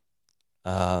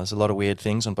 There's a lot of weird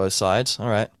things on both sides. All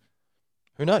right.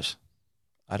 Who knows?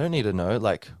 I don't need to know.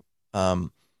 Like,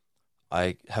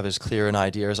 I have as clear an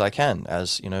idea as I can,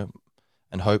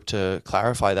 and hope to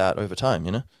clarify that over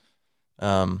time,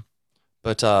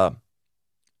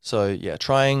 So yeah,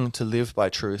 trying to live by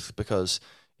truth, because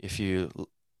if you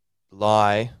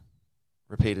lie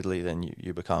repeatedly, then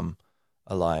you become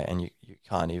a liar, and you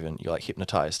can't even, you're like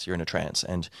hypnotized, you're in a trance,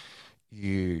 and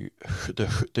you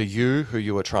the you who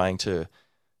you were trying to,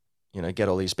 get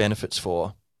all these benefits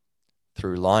for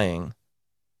through lying,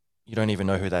 you don't even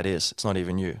know who that is. It's not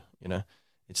even you.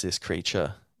 It's this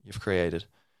creature you've created.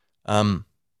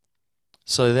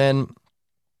 So then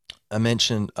I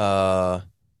mentioned, and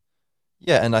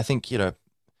I think,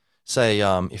 say,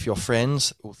 if your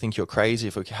friends will think you're crazy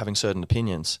for having certain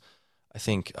opinions, I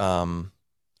think, I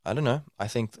don't know, I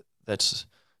think that's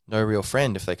no real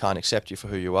friend if they can't accept you for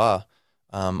who you are.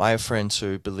 I have friends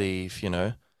who believe,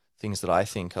 things that I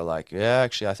think are like, yeah,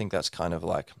 actually, I think that's kind of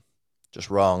like just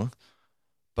wrong.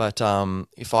 But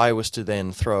if I was to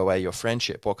then throw away your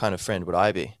friendship, what kind of friend would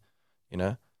I be?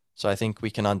 So I think we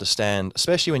can understand,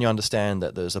 especially when you understand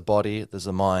that there's a body, there's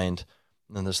a mind,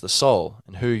 and then there's the soul,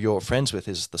 and who you're friends with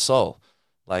is the soul.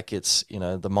 Like it's,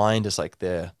 the mind is like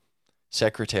their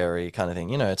secretary kind of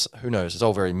thing. It's, who knows? It's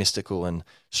all very mystical and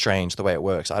strange the way it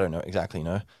works. I don't know exactly,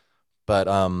 but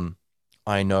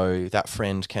I know that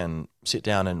friend can sit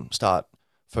down and start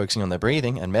focusing on their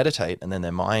breathing and meditate, and then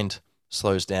their mind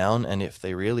slows down, and if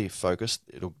they really focus,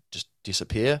 it'll just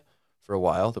disappear for a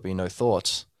while. There'll be no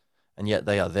thoughts, and yet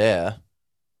they are there.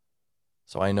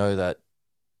 So I know that,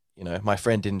 my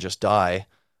friend didn't just die.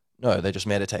 No, they're just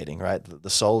meditating, right? The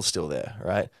soul's still there,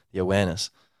 right? The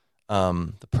awareness,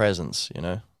 the presence,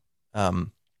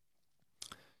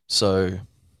 So,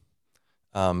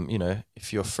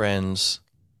 if your friends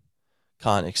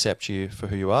can't accept you for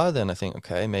who you are, then I think,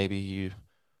 okay, maybe you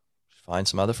find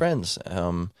some other friends.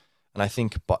 And I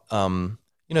think,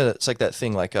 it's like that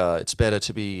thing, like it's better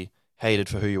to be hated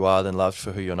for who you are than loved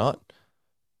for who you're not.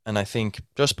 And I think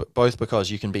just both because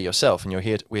you can be yourself, and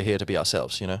we're here to be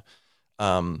ourselves, both,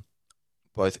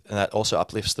 and that also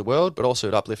uplifts the world, but also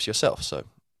it uplifts yourself. So,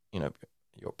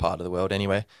 you're part of the world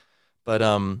anyway. But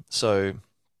so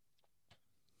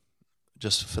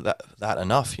just for that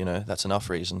enough, that's enough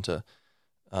reason to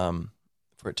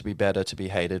for it to be better to be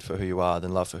hated for who you are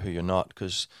than loved for who you're not,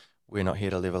 because we're not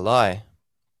here to live a lie.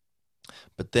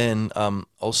 But then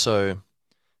also,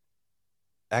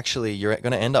 actually, you're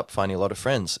going to end up finding a lot of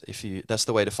friends. That's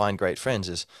the way to find great friends,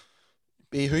 is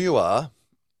be who you are.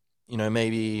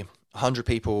 Maybe 100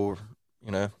 people,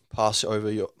 pass over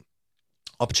your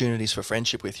opportunities for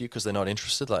friendship with you because they're not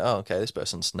interested. Like, oh, okay, this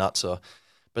person's nuts.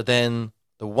 But then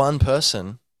the one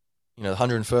person, the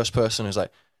 101st person who's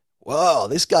like, whoa,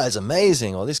 this guy's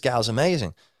amazing, or this gal's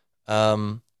amazing.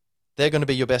 They're going to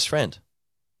be your best friend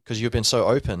because you've been so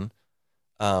open.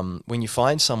 When you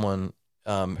find someone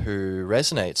who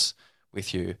resonates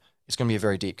with you, it's going to be a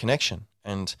very deep connection.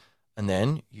 And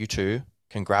then you two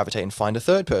can gravitate and find a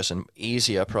third person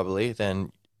easier probably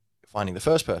than finding the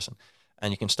first person.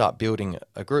 And you can start building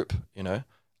a group,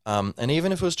 And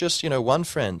even if it was just, one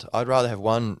friend, I'd rather have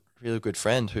one really good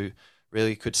friend who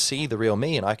really could see the real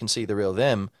me and I can see the real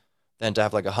them, than to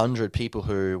have like 100 people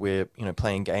who we're,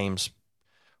 playing games.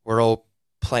 We're all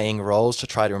playing roles to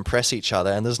try to impress each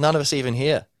other, and there's none of us even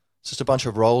here. It's just a bunch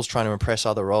of roles trying to impress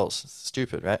other roles. It's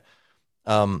stupid, right?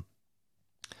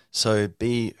 So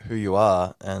be who you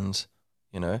are, and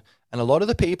and a lot of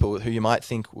the people who you might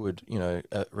think would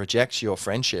reject your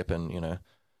friendship and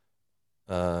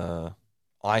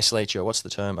isolate you, or what's the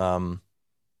term,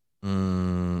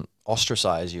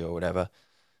 ostracize you or whatever,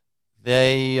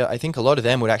 I think a lot of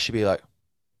them would actually be like,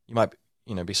 you might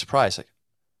be surprised, like,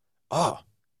 oh,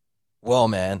 well,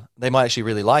 man, they might actually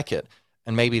really like it.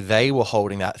 And maybe they were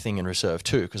holding that thing in reserve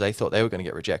too, because they thought they were going to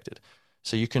get rejected.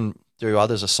 So you can do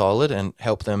others a solid and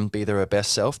help them be their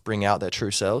best self, bring out their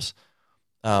true selves.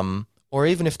 Or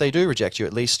even if they do reject you,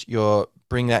 at least you're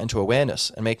bringing that into awareness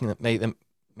and making them,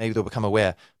 maybe they'll become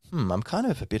aware, I'm kind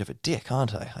of a bit of a dick,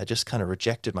 aren't I? I just kind of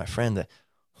rejected my friend there.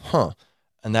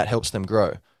 And that helps them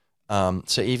grow.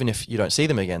 So even if you don't see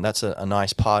them again, that's a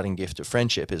nice parting gift of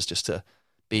friendship, is just to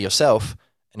be yourself.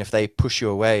 And if they push you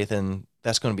away, then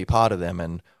that's going to be part of them,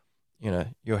 and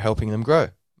you're helping them grow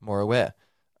more aware.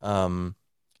 And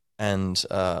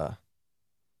some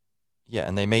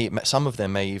of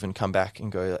them may even come back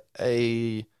and go,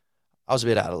 hey, I was a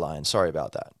bit out of line, sorry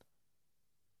about that.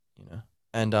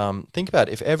 And think about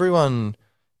it. If everyone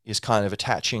is kind of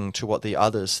attaching to what the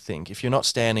others think, if you're not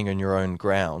standing on your own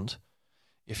ground,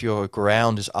 if your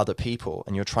ground is other people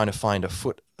and you're trying to find a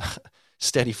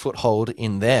steady foothold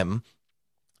in them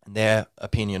and their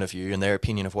opinion of you and their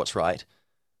opinion of what's right,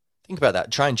 think about that.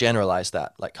 Try and generalize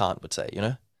that, like Kant would say,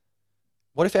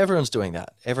 What if everyone's doing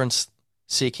that? Everyone's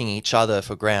seeking each other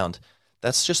for ground.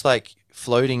 That's just like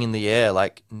floating in the air,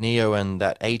 like Neo and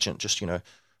that agent just,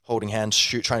 holding hands,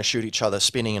 trying to shoot each other,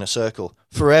 spinning in a circle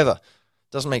forever.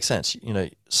 Doesn't make sense. You know,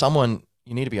 someone,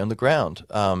 you need to be on the ground.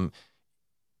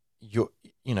 You're,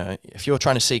 you know, if you're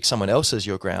trying to seek someone else as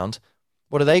your ground,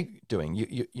 what are they doing?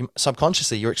 You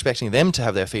subconsciously, you're expecting them to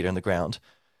have their feet on the ground,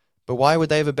 but why would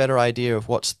they have a better idea of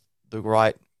what's the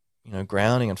right, you know,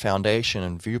 grounding and foundation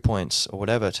and viewpoints or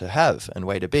whatever to have and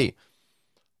way to be?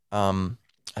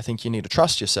 I think you need to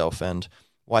trust yourself, and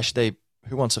why should they?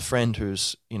 Who wants a friend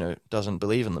who's, you know, doesn't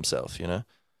believe in themselves? You know,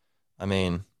 I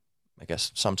mean, I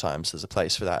guess sometimes there's a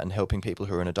place for that and helping people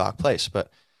who are in a dark place, but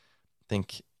I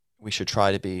think we should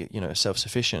try to be, you know,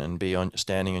 self-sufficient and be on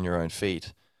standing on your own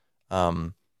feet.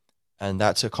 And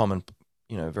that's a common,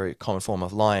 you know, very common form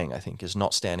of lying, I think, is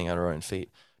not standing on our own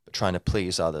feet, but trying to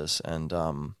please others and,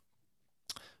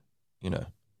 you know,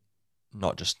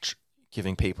 not just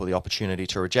giving people the opportunity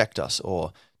to reject us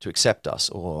or to accept us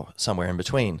or somewhere in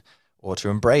between, or to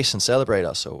embrace and celebrate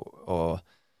us or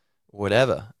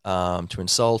whatever, to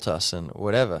insult us and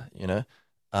whatever, you know.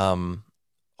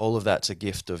 All of that's a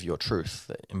gift of your truth,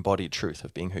 the embodied truth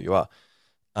of being who you are.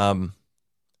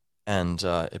 And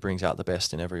it brings out the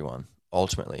best in everyone,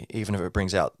 ultimately, even if it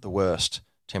brings out the worst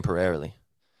temporarily.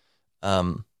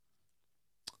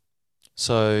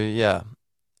 So, yeah.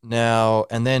 Now,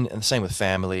 and then, and the same with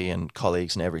family and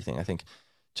colleagues and everything. I think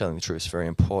telling the truth is very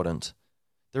important.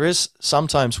 There is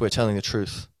sometimes where telling the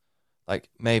truth, like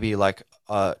maybe like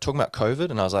talking about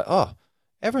COVID, and I was like, oh,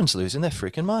 everyone's losing their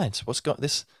freaking minds. What's got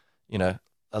this? You know,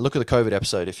 look at the COVID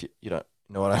episode. If you don't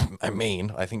know what I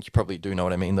mean, I think you probably do know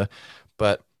what I mean though.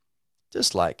 But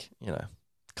just like, you know,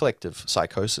 collective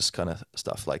psychosis kind of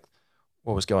stuff, like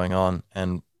what was going on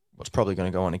and what's probably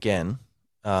going to go on again.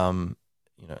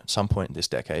 You know, at some point in this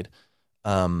decade,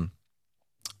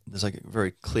 there's like a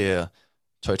very clear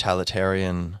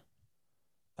totalitarian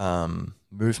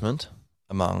movement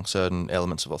among certain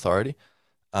elements of authority,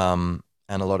 and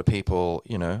a lot of people,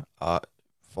 you know,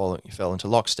 fell into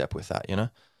lockstep with that, you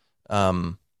know,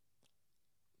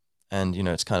 and you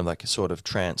know, it's kind of like a sort of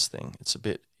trance thing. It's a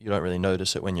bit, you don't really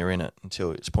notice it when you're in it until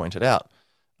it's pointed out,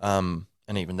 and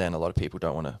even then, a lot of people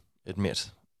don't want to admit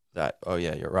that. Oh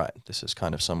yeah, you're right. This is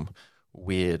kind of some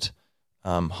weird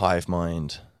hive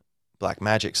mind black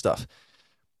magic stuff.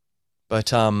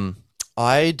 But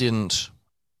I didn't,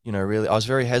 you know, really, I was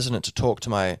very hesitant to talk to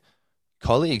my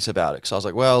colleagues about it because I was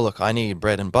like, well, look, I need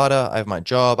bread and butter. I have my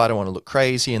job. I don't want to look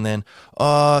crazy. And then,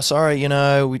 oh, sorry, you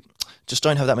know, we just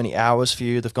don't have that many hours for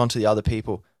you. They've gone to the other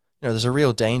people. You know, there's a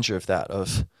real danger of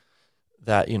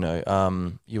that, you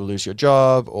know, you'll lose your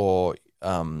job or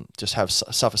just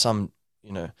suffer some,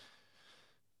 you know,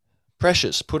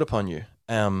 pressures put upon you.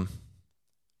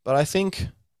 But I think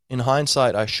in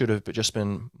hindsight, I should have just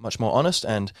been much more honest.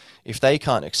 And if they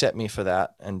can't accept me for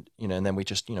that, and, you know, and then we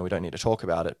just, you know, we don't need to talk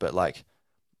about it, but like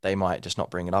they might just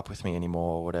not bring it up with me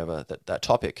anymore or whatever, that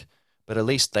topic. But at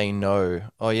least they know,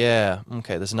 oh yeah,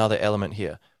 okay, there's another element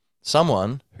here.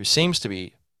 Someone who seems to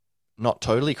be not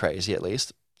totally crazy, at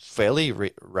least, fairly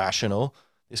rational.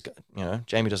 This guy, you know,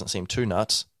 Jamie doesn't seem too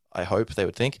nuts, I hope they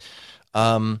would think.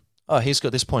 Oh, he's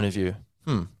got this point of view.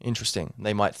 Interesting.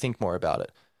 They might think more about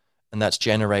it. And that's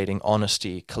generating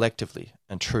honesty collectively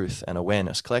and truth and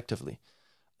awareness collectively.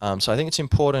 So I think it's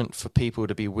important for people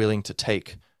to be willing to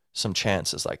take some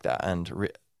chances like that and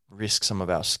risk some of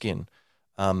our skin.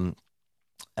 And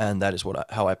that is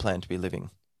how I plan to be living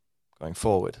going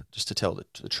forward, just to tell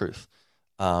the truth.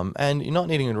 And you're not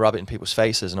needing to rub it in people's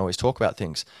faces and always talk about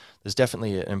things. There's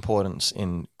definitely an importance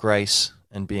in grace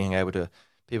and being able to,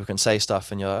 people can say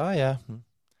stuff and you're like, oh yeah,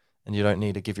 and you don't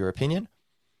need to give your opinion.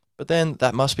 But then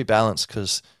that must be balanced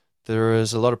because there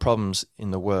is a lot of problems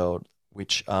in the world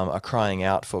which are crying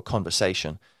out for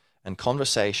conversation. And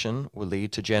conversation will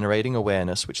lead to generating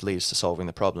awareness, which leads to solving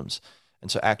the problems.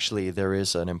 And so actually there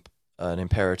is an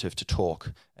imperative to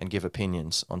talk and give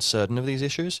opinions on certain of these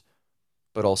issues,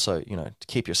 but also, you know, to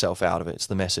keep yourself out of it. It's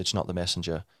the message, not the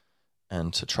messenger.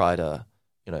 And to try to,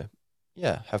 you know,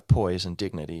 have poise and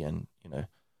dignity and, you know,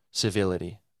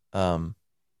 civility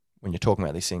when you're talking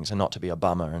about these things, and not to be a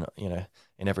bummer and, you know,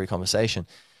 in every conversation.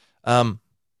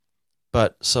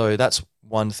 But so that's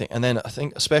one thing. And then I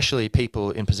think especially people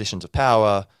in positions of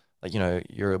power, like, you know,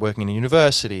 you're working in a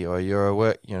university or you're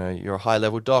a high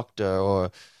level doctor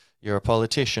or you're a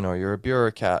politician or you're a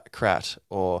bureaucrat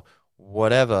or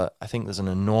whatever. I think there's an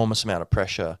enormous amount of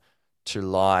pressure to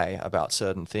lie about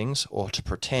certain things or to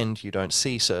pretend you don't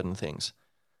see certain things,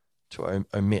 to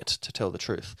omit to tell the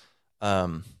truth.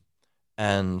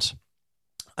 And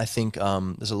I think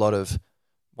there's a lot of,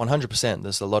 100%,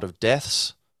 there's a lot of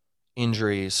deaths,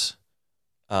 injuries,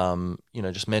 you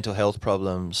know, just mental health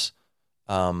problems,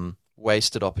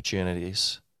 wasted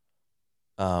opportunities,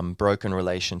 broken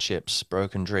relationships,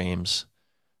 broken dreams,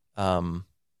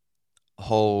 a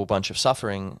whole bunch of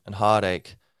suffering and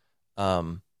heartache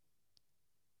um,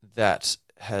 that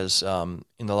has,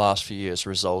 in the last few years,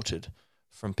 resulted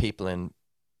from people in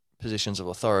positions of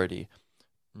authority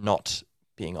not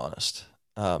being honest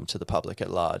to the public at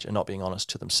large, and not being honest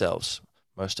to themselves,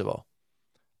 most of all.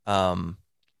 Um,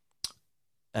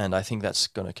 and I think that's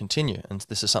going to continue, and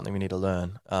this is something we need to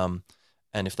learn.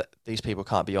 And if these people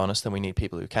can't be honest, then we need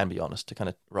people who can be honest to kind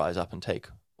of rise up and take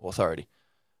authority.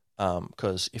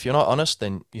 Because if you're not honest,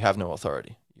 then you have no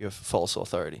authority. You have false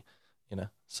authority, you know.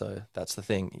 So that's the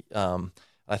thing.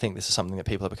 I think this is something that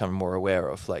people are becoming more aware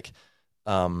of. Like,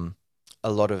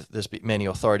 there's many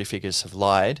authority figures have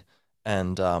lied,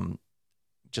 and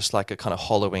just like a kind of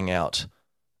hollowing out,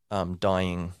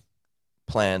 dying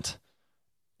plant,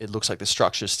 it looks like the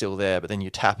structure is still there, but then you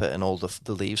tap it and all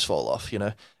the leaves fall off, you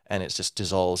know, and it just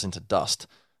dissolves into dust.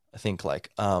 I think like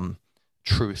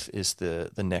truth is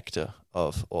the nectar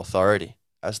of authority,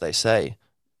 as they say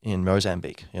in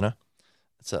Mozambique, you know.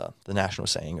 It's the national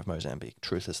saying of Mozambique.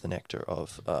 Truth is the nectar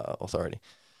of authority,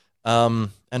 and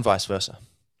vice versa,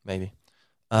 maybe.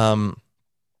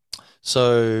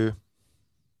 So,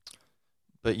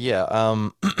 but yeah,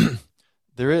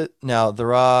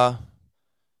 there are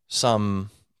some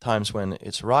times when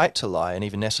it's right to lie and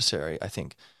even necessary, I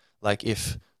think. Like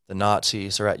if the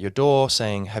Nazis are at your door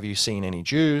saying, "Have you seen any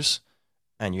Jews?"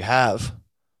 and you have,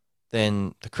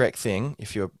 then the correct thing,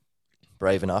 if you're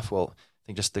brave enough, well, I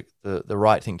think just the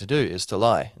right thing to do is to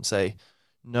lie and say,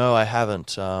 "No, I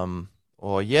haven't,"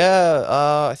 or "Yeah,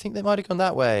 I think they might have gone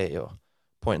that way," or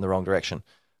point in the wrong direction.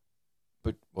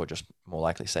 But or just more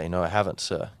likely say, "No, I haven't,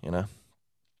 sir," you know.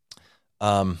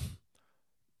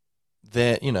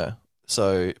 There, you know,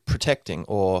 so protecting,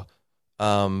 or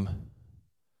you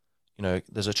know,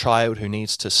 there's a child who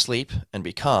needs to sleep and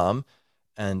be calm,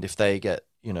 and if they get,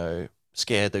 you know,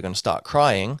 scared, they're going to start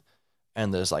crying,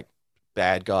 and there's like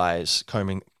bad guys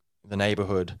combing the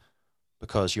neighborhood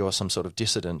because you're some sort of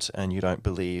dissident and you don't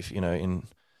believe, you know, in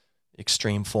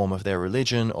extreme form of their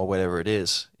religion or whatever it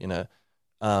is, you know,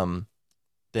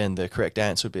 then the correct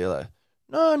answer would be like,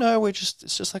 no, it's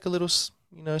just like a little,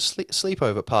 you know,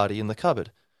 sleepover party in the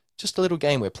cupboard. Just a little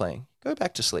game we're playing. Go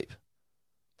back to sleep.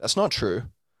 That's not true.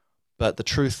 But the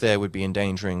truth there would be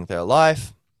endangering their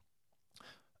life.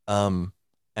 And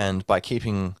by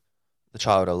keeping the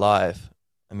child alive,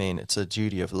 I mean, it's a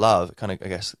duty of love. It kind of, I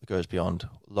guess, goes beyond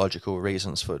logical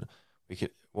reasons for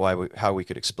how we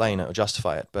could explain it or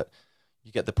justify it. But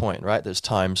you get the point, right? There's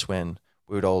times when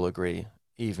we would all agree,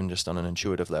 even just on an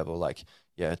intuitive level, like,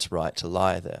 yeah, it's right to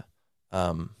lie there.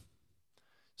 But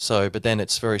then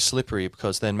it's very slippery,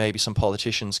 because then maybe some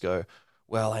politicians go,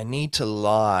 well, I need to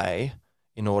lie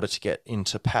in order to get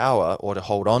into power or to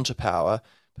hold on to power,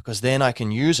 because then I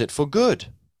can use it for good.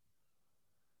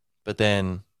 But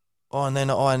then, and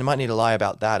I might need to lie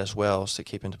about that as well to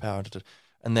keep into power.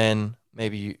 And then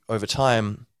maybe over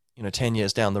time, you know, 10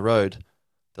 years down the road,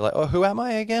 they're like, oh, who am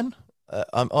I again?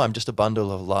 I'm just a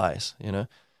bundle of lies, you know?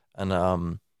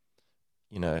 And,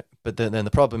 you know, but then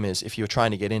the problem is, if you're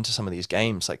trying to get into some of these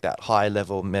games like that, high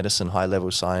level medicine, high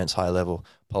level science, high level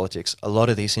politics, a lot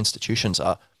of these institutions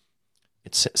are,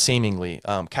 it's seemingly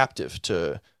captive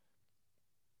to,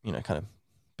 you know, kind of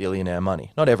billionaire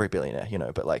money. Not every billionaire, you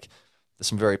know, but like there's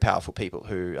some very powerful people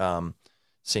who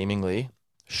seemingly,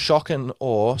 shock and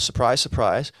awe, surprise,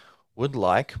 surprise, would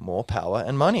like more power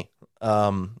and money.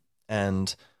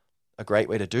 And a great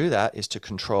way to do that is to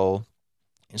control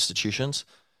institutions,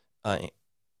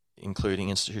 including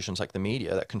institutions like the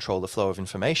media that control the flow of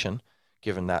information,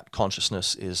 given that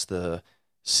consciousness is the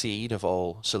seed of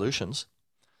all solutions,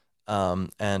 and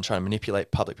trying to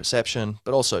manipulate public perception,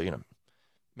 but also, you know,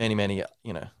 many,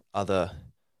 you know, other,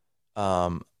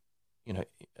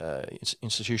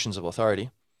 institutions of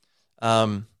authority.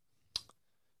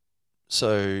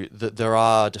 So there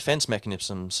are defense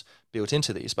mechanisms built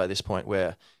into these by this point,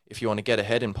 where if you want to get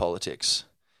ahead in politics,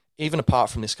 even apart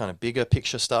from this kind of bigger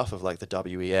picture stuff of like the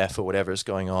WEF or whatever is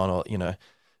going on, or, you know,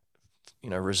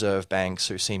 reserve banks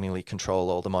who seemingly control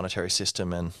all the monetary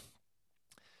system, and,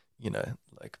 you know,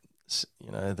 like,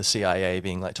 you know, the CIA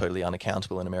being like totally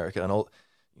unaccountable in America, and all,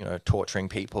 you know, torturing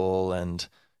people, and,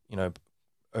 you know,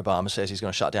 Obama says he's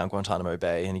going to shut down Guantanamo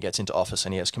Bay, and he gets into office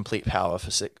and he has complete power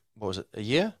for a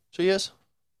year, 2 years?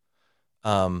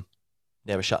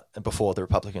 Never shut, before the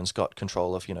Republicans got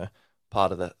control of, you know,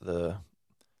 part of the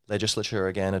legislature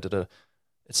again,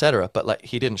 etc. But like,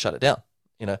 he didn't shut it down,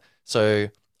 you know. So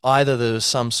either there's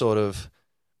some sort of,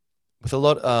 with a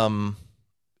lot,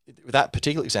 with that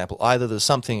particular example, either there's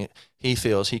something he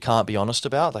feels he can't be honest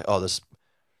about, like, oh, there's,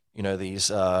 you know,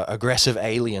 these aggressive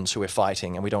aliens who we're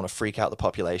fighting, and we don't want to freak out the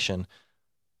population.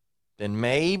 then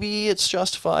maybe it's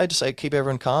justified to say keep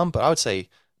everyone calm. But I would say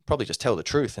probably just tell the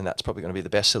truth, and that's probably going to be the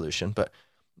best solution. But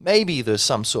maybe there's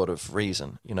some sort of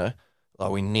reason,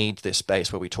 like we need this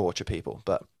space where we torture people,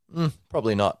 but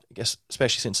probably not. I guess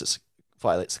especially since it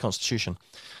violates the Constitution.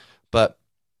 But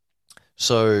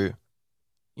so,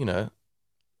 you know,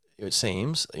 it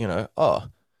seems, oh,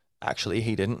 actually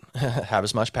he didn't have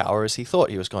as much power as he thought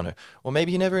he was going to, or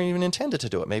maybe he never even intended to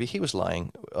do it. Maybe he was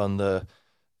lying on the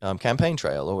campaign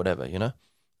trail or whatever.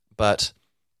 But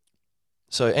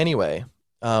so anyway,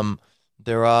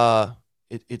 there are.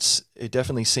 It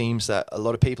definitely seems that a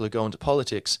lot of people who go into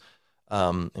politics,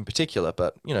 in particular,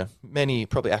 but many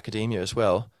probably academia as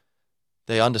well,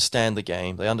 they understand the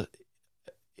game.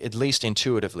 At least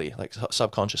intuitively, like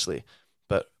subconsciously,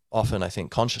 but often I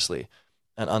think consciously,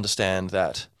 and understand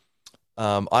that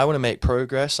I want to make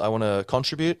progress. I want to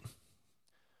contribute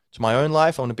to my own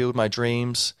life. I want to build my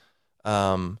dreams.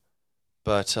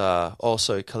 But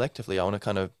also collectively, I want to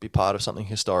kind of be part of something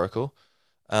historical,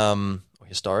 or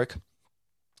historic.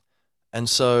 And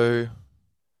so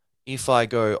if I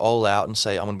go all out and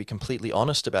say I'm going to be completely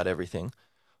honest about everything,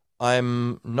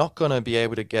 I'm not going to be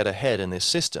able to get ahead in this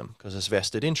system because there's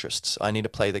vested interests. I need to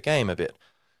play the game a bit.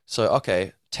 So,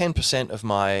 okay, 10% of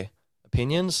my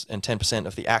opinions and 10%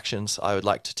 of the actions I would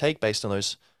like to take based on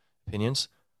those opinions,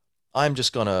 I'm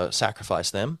just going to sacrifice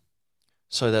them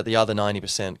so that the other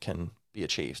 90% can be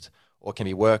achieved or can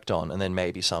be worked on, and then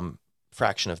maybe some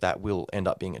fraction of that will end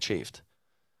up being achieved.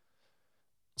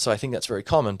 So I think that's very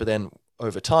common, but then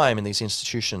over time in these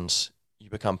institutions, you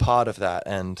become part of that,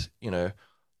 and,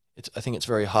 I think it's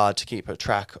very hard to keep a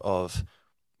track of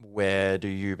where do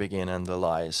you begin and the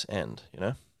lies end,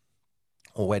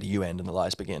 or where do you end and the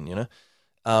lies begin,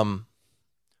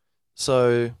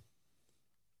 So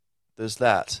there's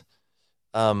that.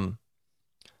 But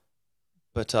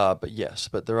yes,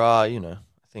 but there are, I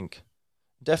think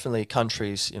definitely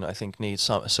countries, I think need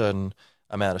a certain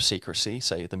amount of secrecy,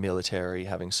 say the military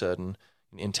having certain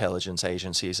intelligence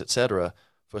agencies, etc.,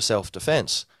 for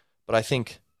self-defense. But I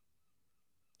think,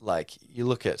 like, you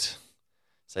look at,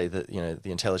 say, the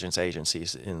intelligence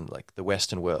agencies in like the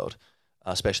Western world,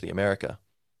 especially America.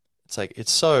 It's like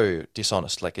it's so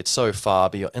dishonest, like it's so far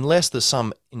beyond. Unless there's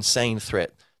some insane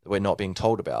threat that we're not being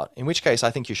told about, in which case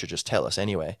I think you should just tell us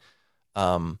anyway.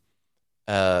 And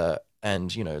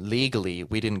legally,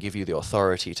 we didn't give you the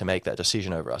authority to make that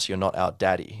decision over us. You're not our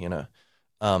daddy,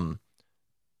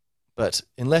 But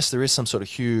unless there is some sort of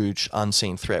huge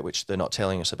unseen threat which they're not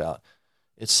telling us about,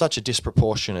 it's such a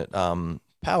disproportionate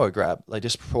power grab, like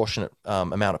disproportionate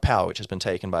amount of power which has been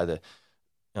taken by the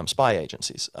spy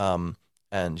agencies and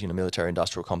military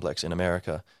industrial complex in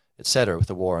America, etc., with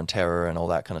the war on terror and all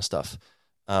that kind of stuff.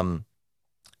 And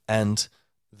it's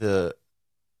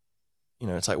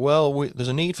like, well, there's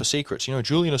a need for secrets.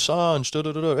 Julian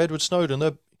Assange, Edward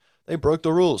Snowden, they broke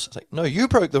the rules. It's like, no, you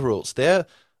broke the rules. They're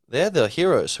the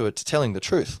heroes who are telling the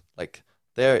truth. Like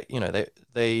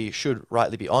they should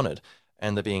rightly be honored,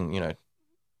 and they're being,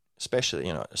 especially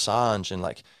Assange and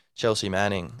like Chelsea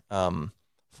Manning,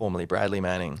 formerly Bradley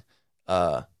Manning,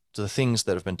 the things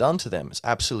that have been done to them is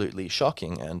absolutely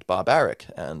shocking and barbaric,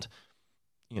 and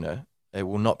they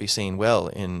will not be seen well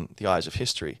in the eyes of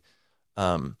history.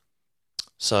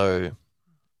 So,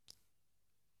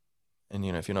 and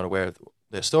if you're not aware of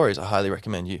their stories, I highly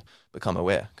recommend you become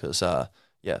aware, because the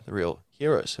real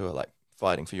heroes who are like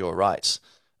fighting for your rights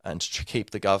and to keep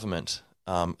the government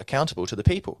accountable to the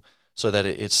people, so that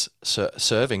it's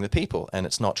serving the people and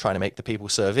it's not trying to make the people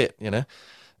serve it. And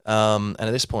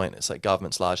at this point, it's like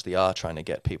governments largely are trying to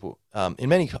get people. In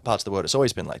many parts of the world, it's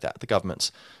always been like that. The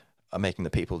governments are making the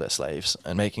people their slaves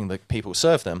and making the people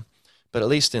serve them. But at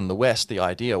least in the West, the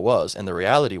idea was, and the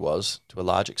reality was, to a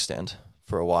large extent,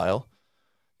 for a while,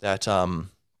 that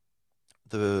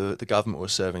the government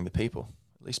was serving the people,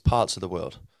 at least parts of the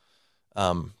world,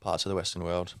 parts of the Western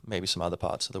world, maybe some other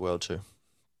parts of the world too.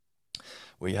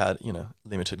 We had,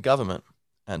 limited government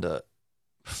and a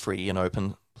free and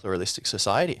open pluralistic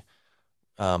society,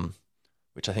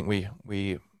 which I think it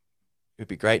would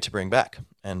be great to bring back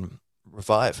and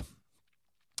revive.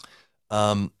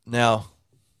 Now,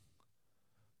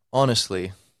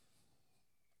 honestly,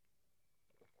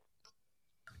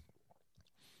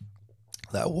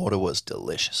 that water was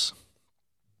delicious.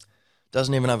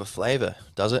 Doesn't even have a flavor,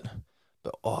 does it?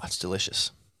 But it's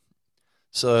delicious.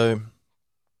 So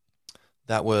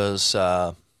that was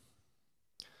okay.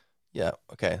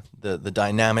 The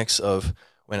dynamics of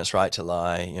when it's right to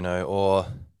lie, or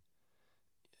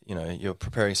you're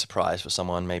preparing a surprise for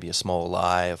someone, maybe a small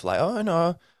lie of like, oh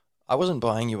no, I wasn't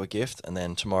buying you a gift, and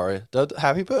then tomorrow,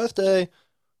 happy birthday.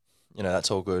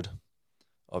 That's all good,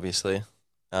 obviously.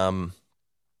 Um,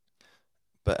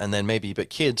 but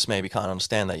kids maybe can't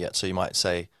understand that yet. So you might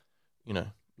say, you know,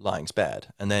 lying's bad.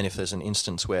 And then if there's an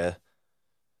instance where,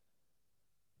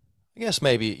 I guess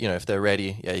maybe, you know, if they're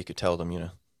ready, yeah, you could tell them, you know,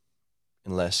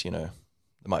 unless, you know,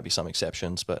 there might be some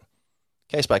exceptions, but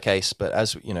case by case. But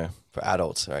as, you know, for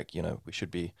adults, like, you know, we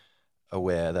should be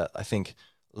aware that I think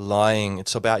lying,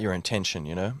 it's about your intention,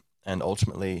 you know, and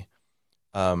ultimately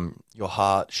your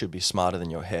heart should be smarter than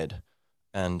your head.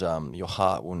 And your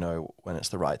heart will know when it's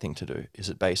the right thing to do. Is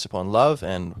it based upon love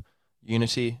and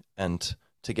unity and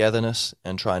togetherness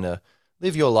and trying to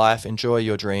live your life, enjoy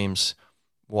your dreams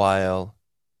while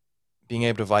being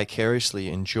able to vicariously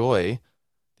enjoy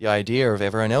the idea of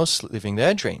everyone else living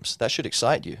their dreams? That should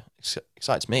excite you.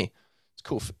 Excites me. It's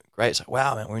cool. Great. It's like,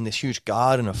 wow, man, we're in this huge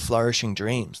garden of flourishing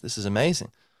dreams. This is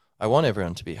amazing. I want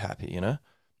everyone to be happy, you know?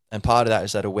 And part of that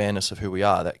is that awareness of who we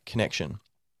are, that connection,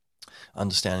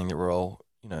 understanding that we're all,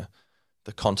 you know,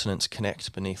 the continents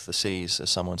connect beneath the seas, as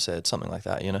someone said, something like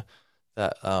that, you know,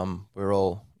 that we're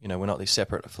all, you know, we're not these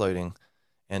separate floating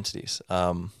entities.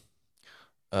 We're,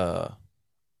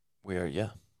 yeah,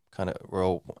 we're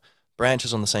all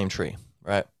branches on the same tree,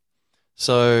 right?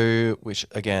 So, which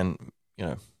again, you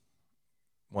know,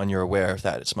 when you're aware of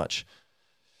that, it's much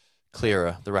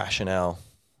clearer, the rationale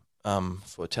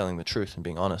for telling the truth and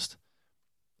being honest.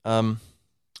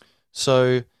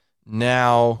 So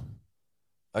now,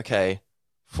 okay,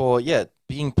 for, yeah,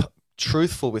 being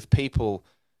truthful with people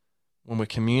when we're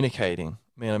communicating.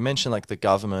 I mean, I mentioned like the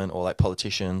government or like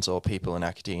politicians or people in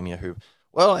academia who,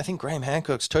 well, I think Graham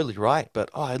Hancock's totally right, but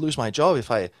oh, I'd lose my job if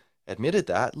I admitted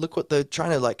that. Look what they're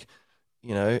trying to, like,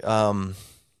 you know,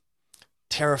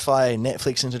 terrify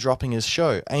Netflix into dropping his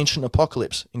show, Ancient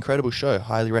Apocalypse, incredible show.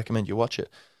 Highly recommend you watch it.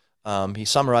 He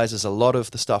summarizes a lot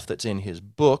of the stuff that's in his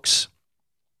books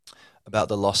about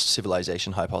the lost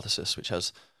civilization hypothesis, which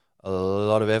has a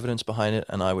lot of evidence behind it,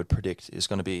 and I would predict is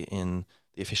going to be in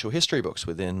the official history books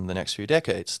within the next few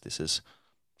decades. This is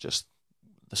just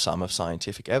the sum of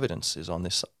scientific evidence is on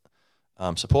this,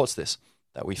 supports this,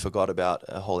 that we forgot about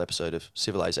a whole episode of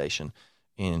civilization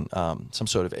in some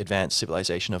sort of advanced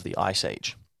civilization of the Ice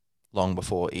Age, long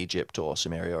before Egypt or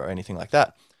Sumeria or anything like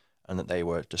that, and that they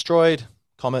were destroyed,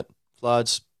 comet,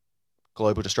 floods,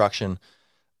 global destruction,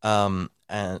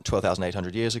 and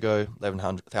 12,800 years ago,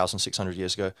 11,600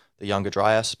 years ago, the Younger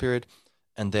Dryas period,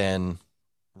 and then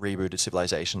rebooted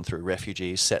civilization through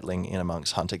refugees settling in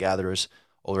amongst hunter-gatherers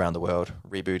all around the world,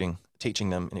 rebooting, teaching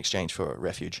them in exchange for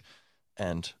refuge,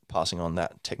 and passing on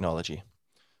that technology.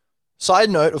 Side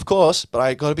note, of course, but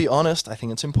I got to be honest, I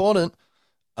think it's important.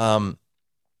 Do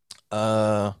you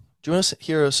want to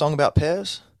hear a song about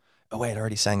pears? Oh, wait, I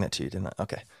already sang that to you, didn't I?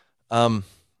 Okay.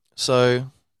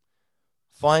 So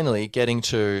finally getting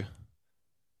to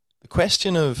the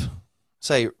question of,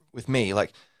 say, with me,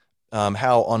 like,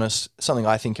 how honest, something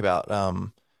I think about,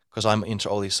 because I'm into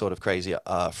all these sort of crazy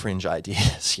fringe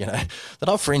ideas, you know. They're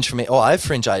not fringe for me. Oh, I have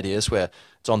fringe ideas where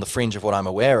it's on the fringe of what I'm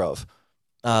aware of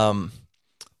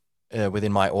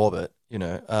within my orbit, you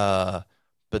know.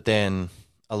 But then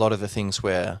a lot of the things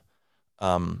where,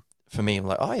 for me, I'm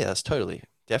like, oh, yeah, that's totally,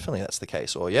 definitely that's the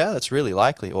case. Or, yeah, that's really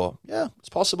likely. Or, yeah, it's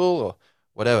possible. Or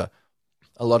whatever.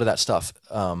 A lot of that stuff,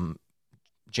 in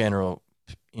general,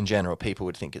 people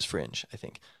would think is fringe, I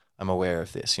think. I'm aware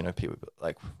of this, you know, people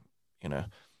like, you know,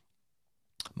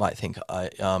 might think I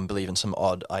believe in some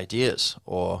odd ideas,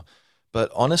 but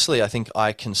honestly, I think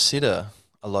I consider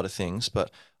a lot of things,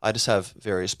 but I just have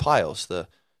various piles: the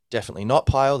definitely not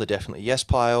pile, the definitely yes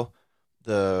pile,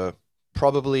 the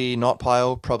probably not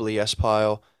pile, probably yes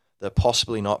pile, the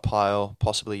possibly not pile,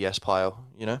 possibly yes pile,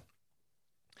 you know.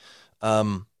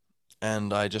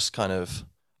 And I just kind of,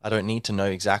 I don't need to know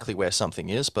exactly where something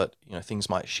is, but, you know,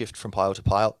 things might shift from pile to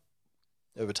pile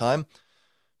over time.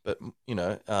 But, you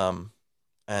know,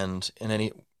 and in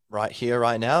any, right here,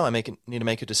 right now, need to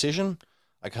make a decision.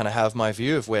 I kind of have my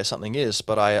view of where something is,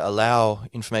 but I allow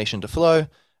information to flow,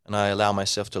 and I allow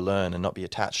myself to learn and not be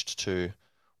attached to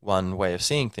one way of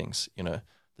seeing things. You know,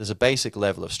 there's a basic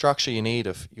level of structure you need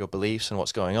of your beliefs and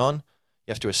what's going on.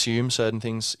 You have to assume certain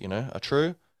things, you know, are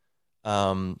true.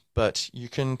 But you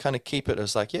can kind of keep it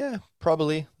as like, yeah,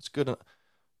 probably it's good.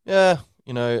 Yeah,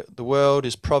 you know, the world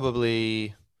is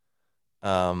probably,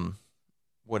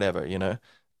 whatever, you know,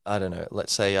 I don't know.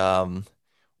 Let's say, I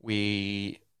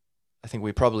think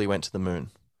we probably went to the moon,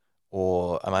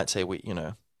 or I might say we, you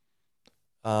know,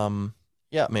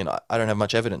 yeah, I mean, I don't have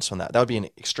much evidence on that. That would be an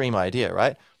extreme idea,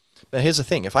 right? But here's the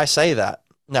thing. If I say that,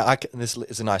 now this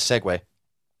is a nice segue.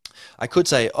 I could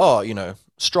say, oh, you know,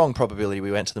 strong probability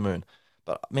we went to the moon.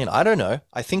 But I mean, I don't know.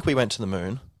 I think we went to the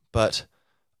moon, but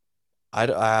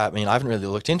I mean, I haven't really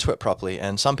looked into it properly,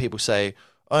 and some people say,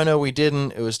 "Oh no, we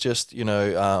didn't. It was just, there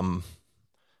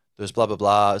was blah blah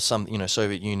blah. Some,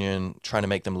 Soviet Union trying to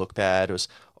make them look bad. It was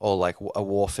all like a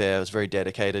warfare. It was very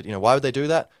dedicated. Why would they do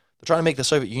that? They're trying to make the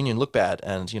Soviet Union look bad,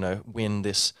 and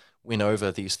win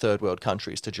over these third world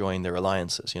countries to join their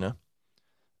alliances.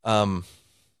 Um,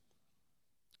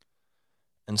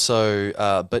 and so,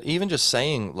 but even just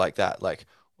saying like that, like,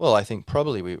 well, I think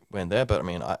probably we went there, but I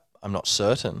mean, I'm not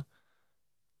certain.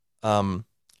 Um,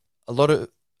 a lot of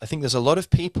I think there's a lot of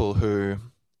people who,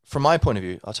 from my point of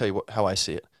view, I'll tell you how I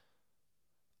see it.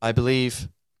 I believe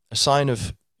a sign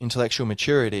of intellectual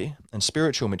maturity and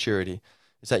spiritual maturity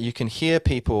is that you can hear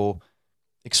people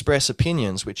express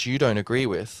opinions which you don't agree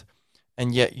with,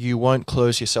 and yet you won't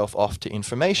close yourself off to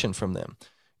information from them.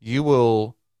 You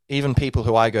will, even people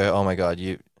who I go, oh my God,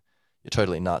 you're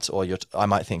totally nuts, or I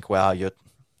might think, wow, you're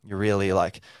really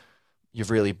like, you've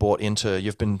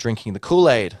been drinking the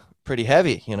Kool-Aid pretty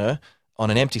heavy,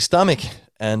 on an empty stomach,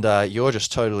 and you're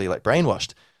just totally like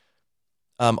brainwashed.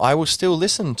 I will still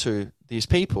listen to these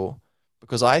people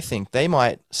because I think they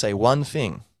might say one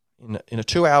thing in a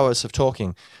 2 hours of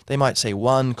talking. They might say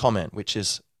one comment which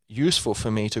is useful for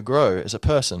me to grow as a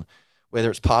person, whether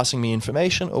it's passing me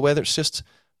information or whether it's just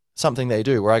something they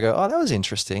do where I go, oh, that was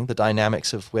interesting, the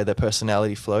dynamics of where their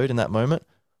personality flowed in that moment.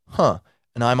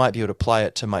 And I might be able to apply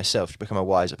it to myself to become a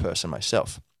wiser person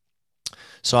myself.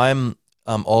 So I'm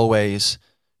always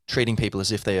treating people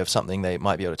as if they have something they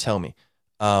might be able to tell me.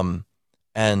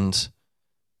 And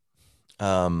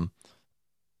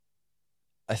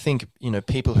I think,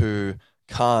 people who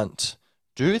can't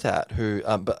do that,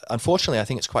 but unfortunately, I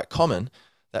think it's quite common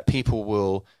that people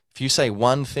will, if you say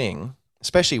one thing,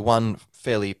 especially one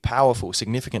fairly powerful,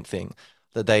 significant thing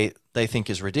that they think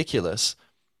is ridiculous,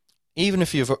 even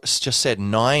if you've just said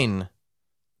 9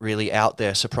 really out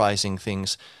there, surprising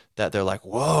things that they're like,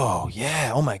 whoa,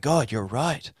 yeah, oh my God, you're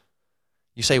right.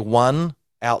 You say one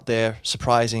out there,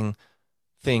 surprising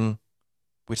thing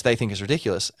which they think is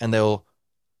ridiculous, and they'll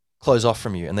close off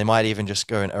from you, and they might even just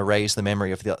go and erase the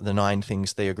memory of the 9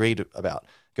 things they agreed about.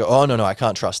 Go, oh no, I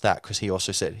can't trust that because he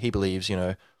also said he believes,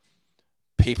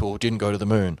 people didn't go to the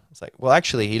moon. It's like, well,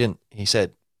 actually, he didn't. He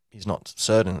said he's not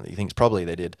certain. He thinks probably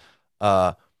they did.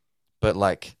 But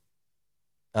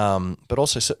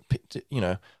also,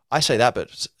 I say that,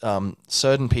 but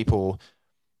certain people,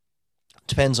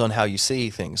 depends on how you see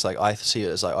things. Like I see it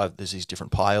as like there's these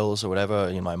different piles or whatever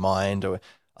in my mind, or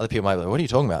other people might be like, what are you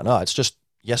talking about? No, it's just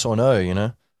yes or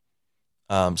no,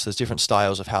 So there's different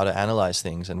styles of how to analyze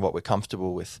things and what we're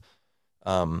comfortable with,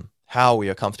 how we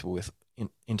are comfortable with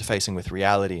interfacing with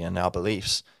reality and our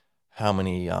beliefs, how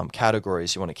many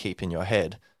categories you want to keep in your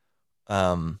head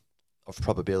of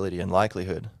probability and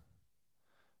likelihood.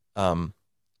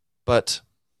 But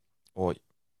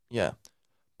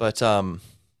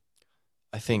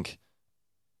I think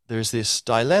there's this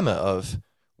dilemma of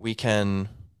we can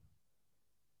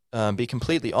be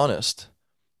completely honest,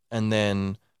 and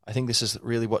then I think this is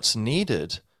really what's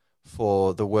needed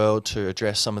for the world to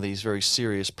address some of these very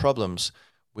serious problems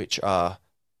which are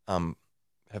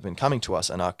have been coming to us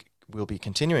and will be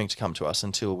continuing to come to us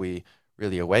until we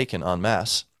really awaken en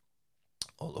masse.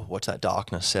 Oh, watch that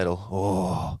darkness settle.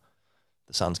 Oh,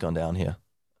 the sun's gone down here.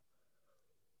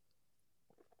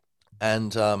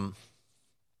 And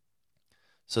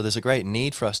so there's a great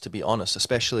need for us to be honest,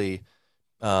 especially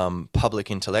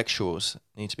public intellectuals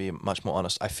need to be much more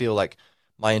honest. I feel like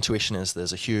my intuition is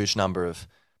there's a huge number of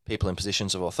people in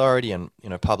positions of authority and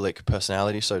public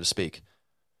personality, so to speak,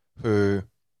 who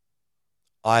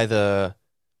either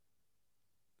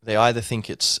think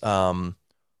it's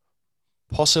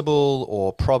possible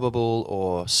or probable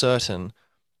or certain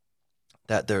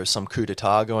that there is some coup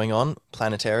d'etat going on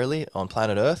planetarily on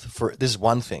planet Earth. For this is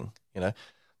one thing, that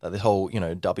the whole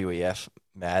WEF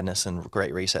madness and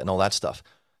Great Reset and all that stuff.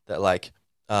 That like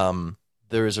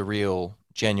there is a real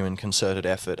genuine concerted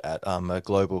effort at a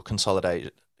global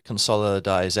consolidation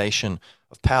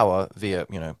of power via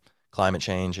climate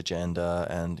change agenda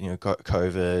and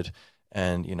COVID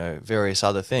and various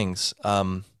other things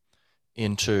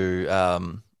into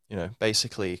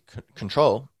basically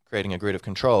control, creating a grid of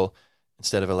control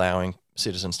instead of allowing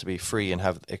citizens to be free and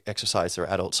have exercise their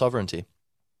adult sovereignty.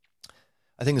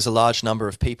 I think there's a large number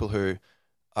of people who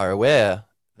are aware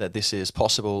that this is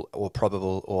possible or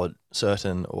probable or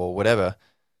certain or whatever,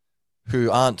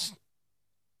 who aren't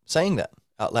saying that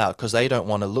out loud because they don't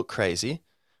want to look crazy.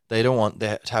 They don't want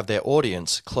to have their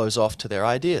audience close off to their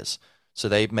ideas. So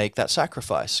they make that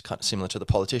sacrifice, kind of similar to the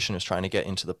politician who's trying to get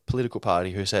into the political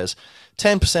party who says,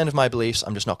 10% of my beliefs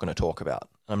I'm just not going to talk about.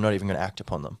 And I'm not even going to act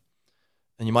upon them.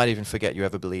 And you might even forget you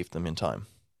ever believed them in time.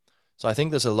 So I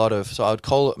think there's a lot of, so I would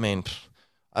call it, I mean,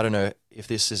 I don't know if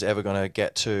this is ever going to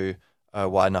get to a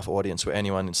wide enough audience where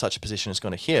anyone in such a position is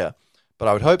going to hear, but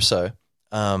I would hope so.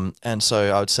 And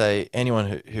so I would say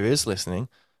anyone who is listening,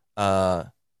 uh,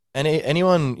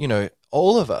 anyone,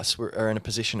 all of us are in a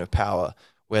position of power,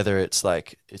 whether it's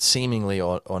like it's seemingly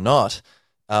or not.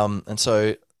 And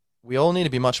so we all need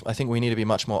to be I think we need to be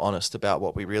much more honest about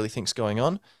what we really think's going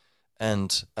on.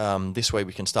 And this way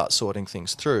we can start sorting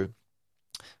things through.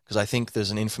 Because I think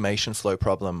there's an information flow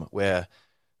problem where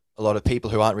a lot of people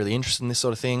who aren't really interested in this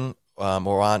sort of thing,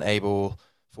 or aren't able,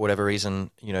 for whatever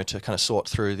reason, to kind of sort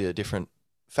through the different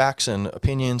facts and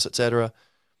opinions, etc.,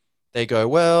 they go,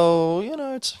 well,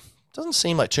 it doesn't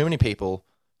seem like too many people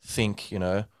think,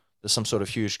 there's some sort of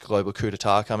huge global coup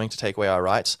d'etat coming to take away our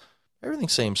rights. Everything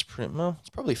seems well, it's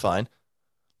probably fine.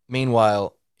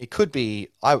 Meanwhile, it could be,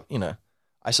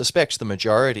 I suspect the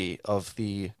majority of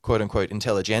the quote unquote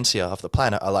intelligentsia of the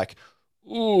planet are like,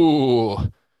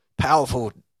 ooh,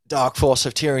 powerful dark force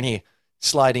of tyranny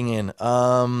sliding in.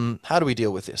 How do we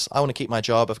deal with this? I want to keep my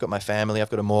job. I've got my family. I've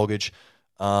got a mortgage.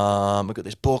 I've got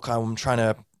this book I'm trying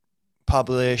to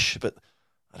publish, but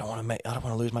I don't want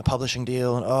to lose my publishing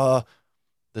deal. And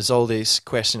there's all this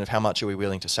question of how much are we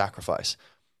willing to sacrifice.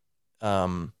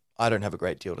 I don't have a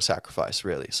great deal to sacrifice,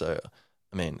 really. So,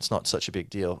 I mean, it's not such a big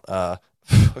deal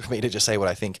for me to just say what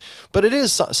I think. But it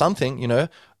is something,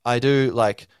 I do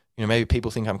like, maybe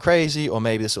people think I'm crazy, or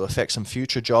maybe this will affect some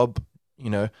future job,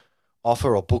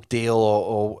 offer or book deal,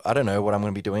 or I don't know what I'm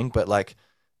going to be doing. But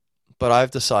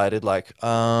I've decided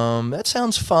that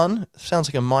sounds fun. Sounds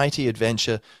like a mighty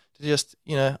adventure to just,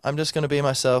 I'm just going to be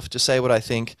myself, just say what I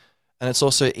think. And it's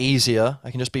also easier. I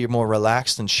can just be more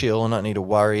relaxed and chill and not need to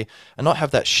worry and not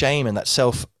have that shame and that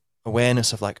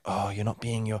self-awareness of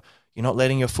you're not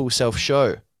letting your full self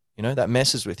show. That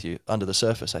messes with you under the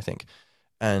surface, I think.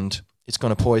 And it's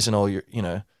going to poison all your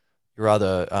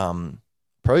other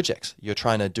projects. You're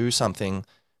trying to do something.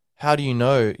 How do you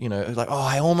know,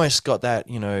 I almost got that,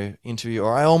 interview,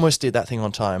 or I almost did that thing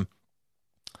on time.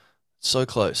 So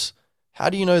close.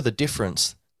 How do you know the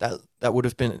difference that would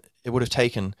have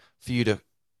taken for you to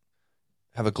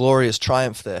have a glorious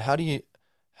triumph there? How do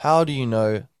you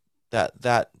know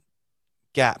that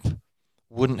gap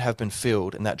wouldn't have been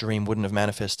filled and that dream wouldn't have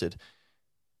manifested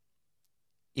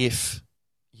if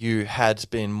you had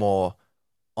been more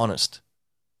honest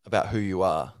about who you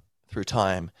are through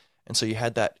time? And so you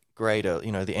had that greater,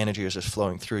 the energy is just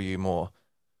flowing through you more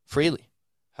freely.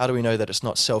 How do we know that it's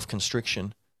not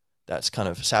self-constriction that's kind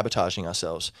of sabotaging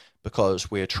ourselves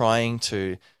because we're trying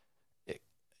to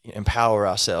empower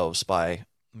ourselves by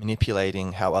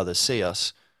manipulating how others see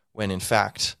us, when in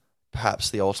fact, perhaps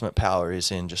the ultimate power is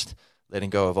in just letting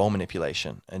go of all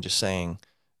manipulation and just saying,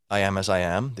 I am as I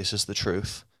am, this is the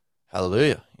truth,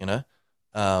 hallelujah,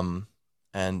 and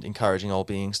encouraging all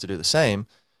beings to do the same.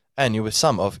 And with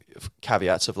some of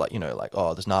caveats of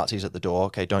there's Nazis at the door,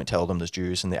 okay, don't tell them there's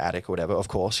Jews in the attic or whatever, of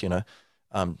course, or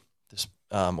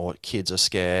kids are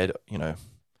scared, you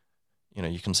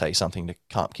can say something to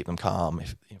keep them calm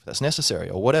if that's necessary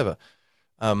or whatever.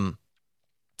 Or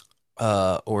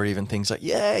even things like,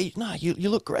 you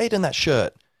look great in that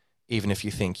shirt, even if you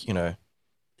think, it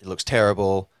looks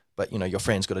terrible, but, your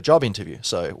friend's got a job interview.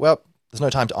 So, well, there's no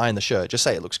time to iron the shirt. Just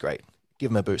say it looks great. Give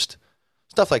them a boost.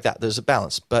 Stuff like that. There's a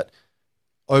balance, but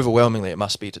overwhelmingly it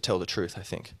must be to tell the truth, I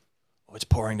think. Oh, it's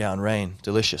pouring down rain.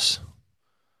 Delicious.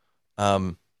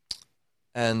 And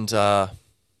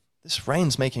this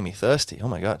rain's making me thirsty. Oh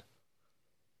my God.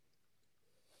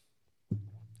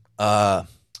 But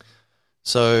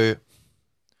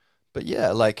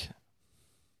yeah,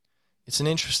 it's an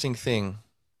interesting thing.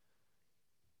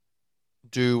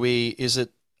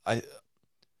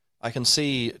 I can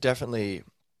see definitely,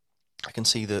 I can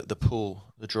see the pull,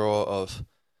 the draw of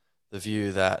the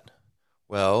view that,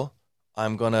 well, I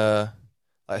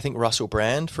think Russell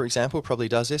Brand, for example, probably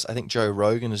does this. I think Joe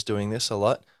Rogan is doing this a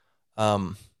lot.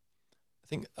 I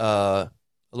think a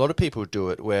lot of people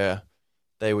do it where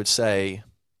they would say,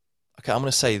 okay, I'm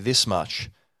going to say this much.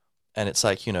 And it's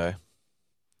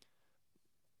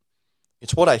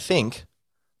it's what I think,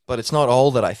 but it's not all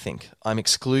that I think. I'm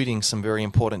excluding some very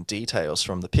important details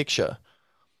from the picture.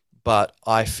 But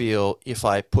I feel if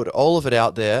I put all of it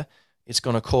out there, it's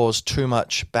going to cause too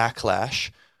much backlash,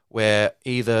 where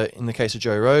either in the case of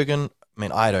Joe Rogan, I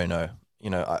mean, I don't know.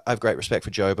 I have great respect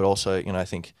for Joe, but also, I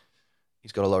think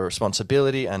he's got a lot of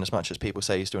responsibility. And as much as people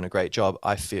say he's doing a great job,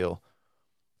 I feel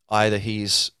either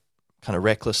he's kind of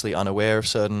recklessly unaware of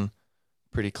certain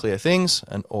pretty clear things,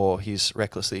 or he's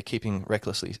keeping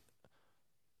recklessly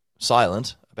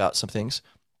silent about some things,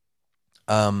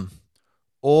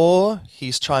 or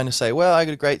he's trying to say, well, I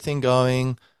got a great thing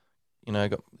going, I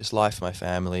got this life for my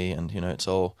family, and it's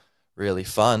all really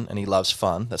fun, and he loves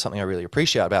fun. That's something I really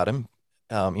appreciate about him.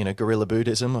 Guerrilla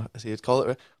Buddhism, as he'd call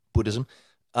it, Buddhism.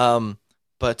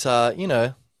 But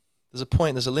there's a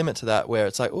point, there's a limit to that where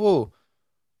it's like, oh,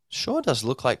 sure does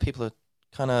look like people are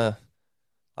kind of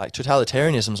like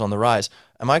totalitarianism's on the rise.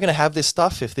 Am I going to have this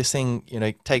stuff if this thing,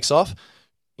 takes off?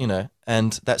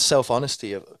 And that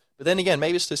self-honesty of, but then again,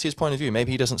 maybe it's just his point of view.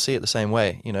 Maybe he doesn't see it the same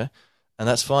way, and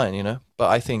that's fine. But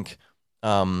I think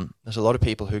there's a lot of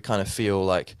people who kind of feel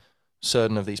like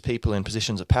certain of these people in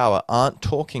positions of power aren't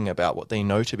talking about what they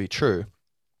know to be true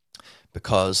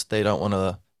because they don't want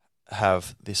to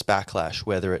have this backlash,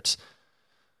 whether it's,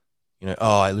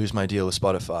 oh, I lose my deal with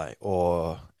Spotify,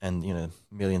 and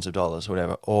millions of dollars,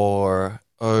 whatever, or,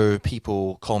 oh,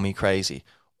 people call me crazy,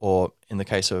 or in the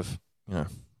case of,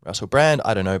 Russell Brand,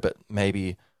 I don't know, but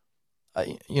maybe,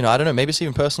 I don't know, maybe it's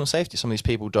even personal safety. Some of these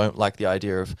people don't like the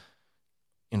idea of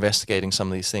investigating some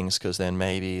of these things because then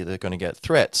maybe they're going to get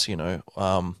threats,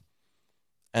 and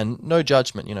no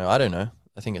judgment, I don't know.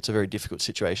 I think it's a very difficult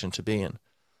situation to be in.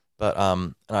 But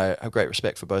and I have great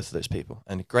respect for both of those people.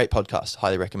 And a great podcast.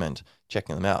 Highly recommend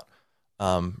checking them out.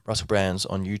 Russell Brand's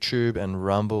on YouTube and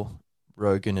Rumble.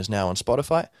 Rogan is now on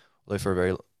Spotify. Although for a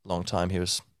very long time he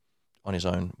was on his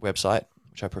own website,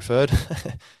 which I preferred.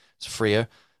 It's freer.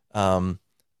 No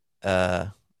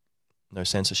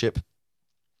censorship.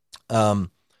 But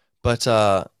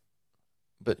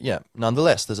yeah,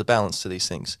 nonetheless, there's a balance to these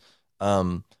things.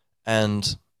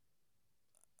 And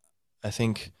I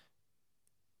think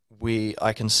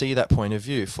I can see that point of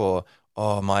view for,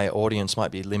 oh, my audience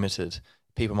might be limited.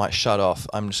 People might shut off.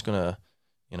 I'm just going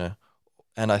to,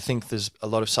 and I think there's a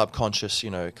lot of subconscious,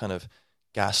 kind of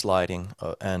gaslighting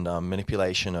and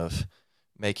manipulation of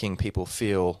making people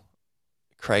feel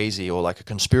crazy or like a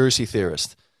conspiracy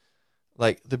theorist.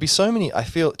 Like there'd be so many,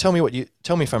 tell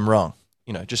me if I'm wrong,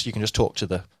 you can just talk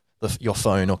to your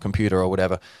phone or computer or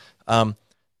whatever. But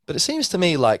it seems to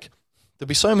me like there'd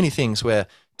be so many things where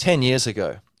 10 years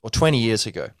ago, or 20 years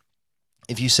ago,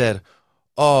 if you said,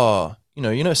 oh,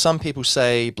 some people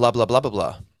say blah, blah, blah, blah,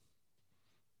 blah.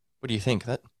 What do you think?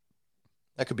 That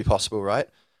could be possible, right?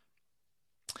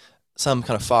 Some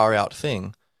kind of far out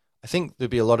thing. I think there'd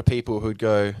be a lot of people who'd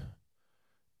go,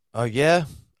 oh, yeah,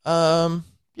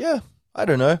 yeah, I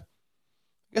don't know.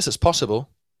 I guess it's possible.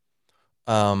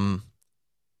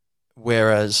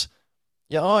 Whereas,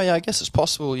 yeah, oh, yeah, I guess it's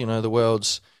possible, the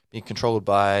world's being controlled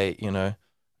by,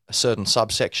 a certain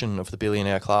subsection of the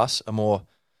billionaire class, a more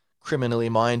criminally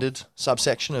minded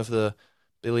subsection of the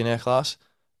billionaire class.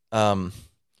 But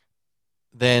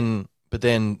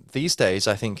then these days,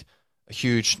 I think a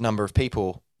huge number of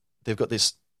people, they've got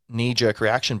this knee-jerk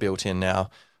reaction built in now,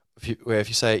 where if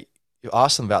you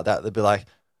ask them about that, they'll be like,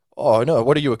 oh, no,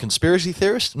 what are you, a conspiracy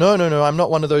theorist? No, I'm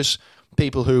not one of those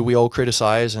people who we all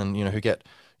criticize and, who get,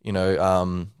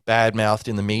 bad-mouthed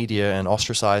in the media and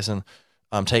ostracized and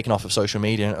taken off of social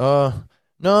media. And,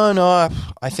 no,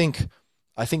 I think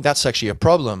that's actually a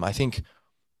problem. I think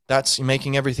that's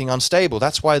making everything unstable.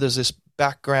 That's why there's this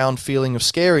background feeling of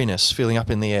scariness feeling up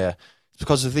in the air. It's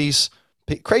because of these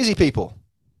crazy people.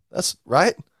 That's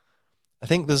right. I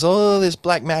think there's all this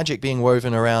black magic being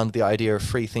woven around the idea of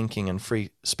free thinking and free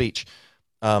speech.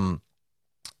 And,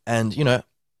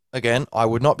 again, I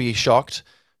would not be shocked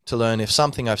to learn if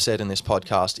something I've said in this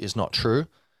podcast is not true.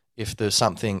 If there's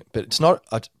something, but it's not,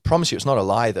 I promise you, it's not a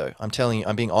lie though. I'm telling you,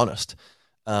 I'm being honest.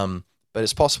 But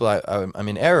it's possible I'm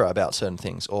in error about certain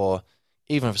things, or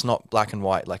even if it's not black and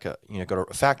white, like got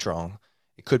a fact wrong,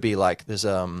 it could be like there's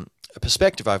a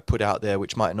perspective I've put out there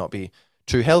which might not be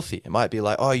too healthy. It might be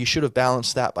like, oh, you should have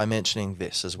balanced that by mentioning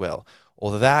this as well,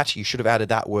 or that you should have added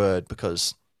that word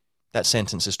because that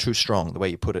sentence is too strong the way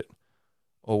you put it,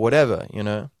 or whatever.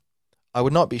 I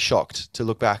would not be shocked to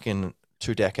look back in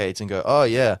 2 decades and go, oh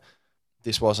yeah,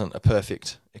 this wasn't a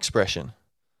perfect expression,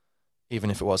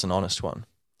 even if it was an honest one.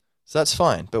 So that's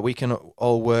fine, but we can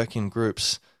all work in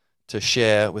groups to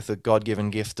share with the God-given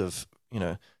gift of,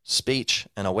 speech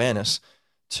and awareness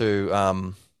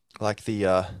to, like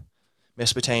the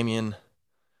Mesopotamian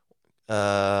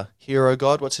hero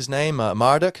god, what's his name?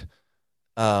 Marduk,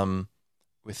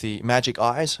 with the magic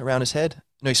eyes around his head.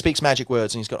 No, he speaks magic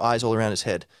words and he's got eyes all around his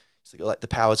head. He's got like the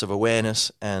powers of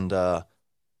awareness and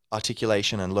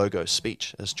articulation and logos,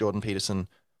 speech, as Jordan Peterson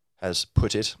has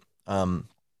put it,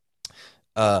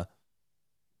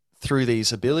 through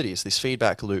these abilities, these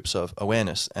feedback loops of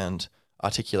awareness and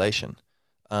articulation.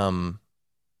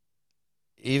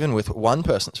 Even with one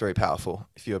person, it's very powerful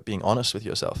if you're being honest with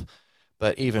yourself,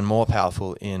 but even more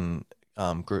powerful in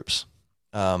groups,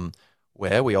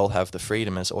 where we all have the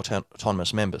freedom as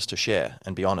autonomous members to share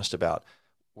and be honest about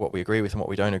what we agree with and what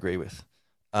we don't agree with.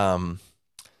 And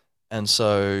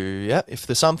so, yeah, if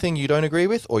there's something you don't agree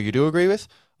with or you do agree with,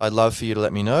 I'd love for you to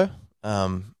let me know.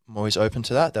 I'm always open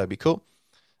to that. That would be cool.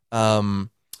 And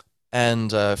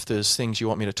if there's things you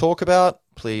want me to talk about,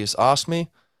 please ask me.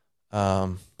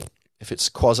 If it's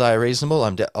quasi-reasonable,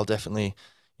 I'll definitely,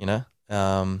 do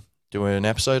an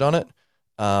episode on it.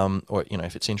 Or,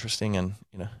 if it's interesting and,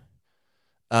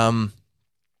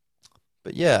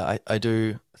 but yeah, I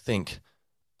do think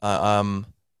some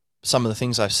of the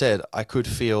things I've said, I could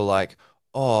feel like,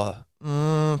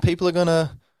 people are going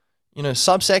to,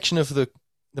 subsection of the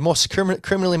more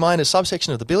criminally minded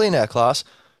subsection of the billionaire class,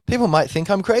 people might think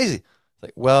I'm crazy.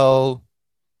 Like, well,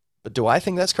 but do I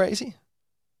think that's crazy?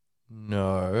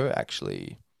 No,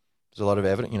 actually, there's a lot of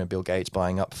evidence, Bill Gates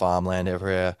buying up farmland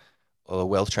everywhere, or the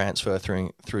wealth transfer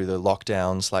through the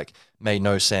lockdowns, like, made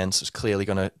no sense. It's clearly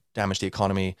going to damage the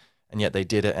economy. And yet they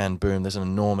did it, and boom, there's an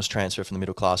enormous transfer from the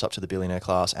middle class up to the billionaire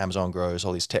class. Amazon grows,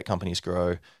 all these tech companies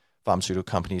grow, pharmaceutical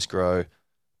companies grow,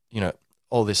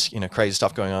 all this, crazy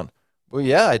stuff going on. Well,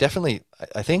 yeah, I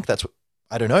think that's what,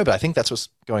 I don't know, but I think that's what's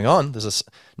going on.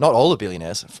 Not all the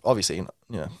billionaires, obviously,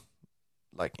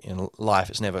 like in life,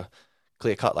 it's never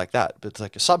clear cut like that, but it's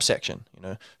like a subsection,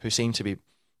 who seem to be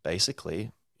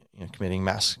basically, committing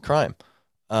mass crime.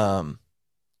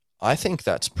 I think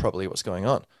that's probably what's going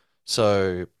on.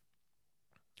 So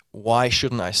why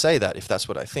shouldn't I say that if that's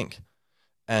what I think?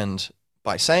 And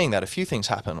by saying that, a few things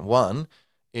happen. One,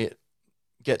 I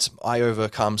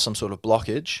overcome some sort of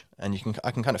blockage, and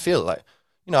I can kind of feel it. Like,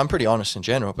 I'm pretty honest in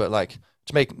general, but like,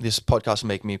 to make this podcast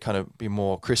make me kind of be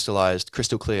more crystal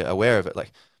clear, aware of it.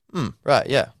 Like, right,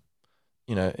 yeah,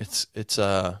 it's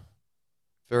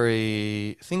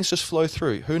very, things just flow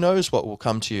through. Who knows what will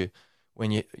come to you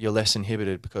when you're less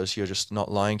inhibited because you're just not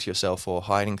lying to yourself or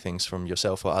hiding things from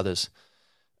yourself or others.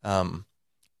 But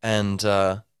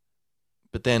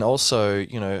then also,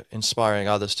 inspiring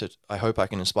others to, I hope I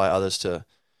can inspire others to,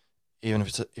 even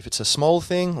if it's a small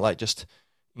thing, like just,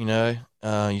 you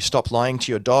stop lying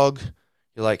to your dog.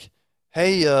 You're like,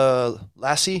 hey,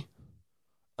 Lassie,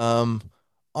 I'm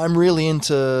really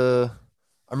into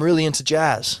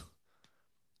jazz.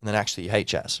 And then actually you hate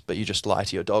jazz, but you just lie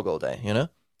to your dog all day,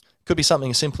 Could be something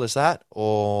as simple as that,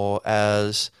 or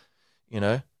as,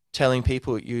 telling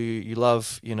people you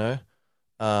love, your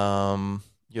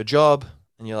job,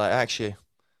 and you're like, actually,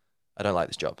 I don't like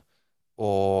this job.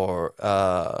 Or,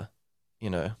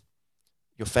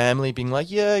 your family being like,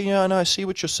 yeah, I know, I see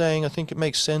what you're saying. I think it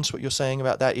makes sense what you're saying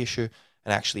about that issue.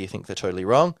 And actually you think they're totally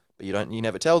wrong, but you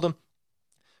never tell them.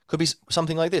 Could be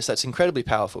something like this. That's incredibly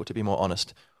powerful, to be more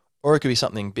honest. Or it could be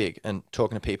something big, and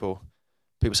talking to people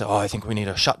say, I think we need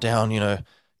to shut down,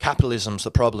 capitalism's the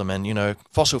problem, and,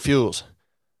 fossil fuels.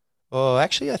 Well,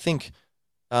 actually, I think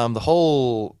the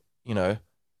whole,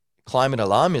 climate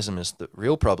alarmism is the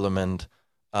real problem, and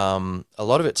a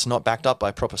lot of it's not backed up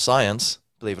by proper science,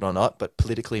 believe it or not, but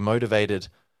politically motivated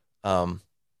and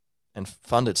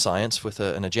funded science with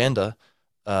an agenda.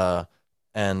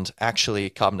 And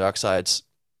actually, carbon dioxide's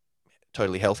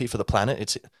totally healthy for the planet.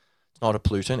 It's not a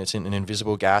pollutant. It's an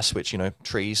invisible gas which,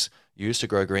 trees use to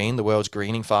grow green. The world's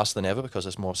greening faster than ever because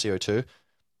there's more CO2.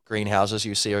 Greenhouses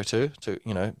use CO2 to,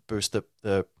 boost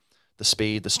the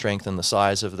speed, the strength, and the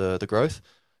size of the growth.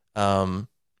 And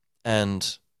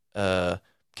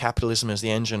capitalism is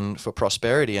the engine for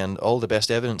prosperity, and all the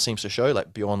best evidence seems to show,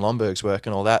 like Bjorn Lomborg's work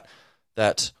and all that,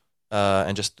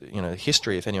 and just,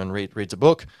 history, if anyone reads a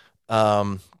book,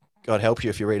 God help you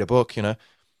if you read a book,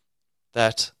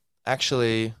 that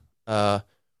actually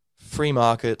free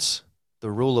markets,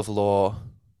 the rule of law,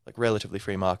 like relatively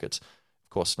free markets, of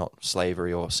course not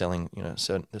slavery or selling,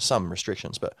 so there's some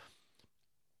restrictions, but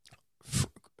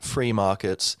free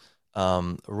markets,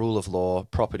 rule of law,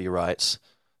 property rights,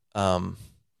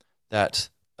 that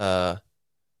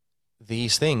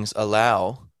these things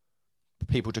allow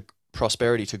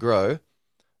prosperity to grow,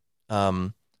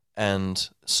 and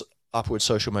upward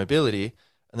social mobility.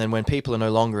 And then when people are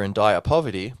no longer in dire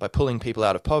poverty, by pulling people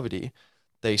out of poverty,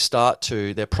 they start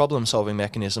to, their problem-solving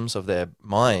mechanisms of their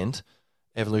mind,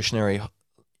 evolutionarily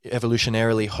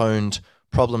honed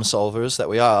problem solvers that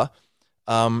we are,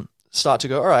 start to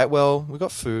go, all right, well, we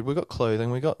got food, we got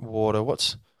clothing, we got water,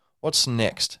 what's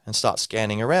next? And start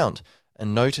scanning around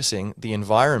and noticing the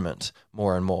environment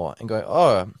more and more and going,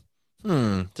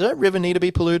 does that river need to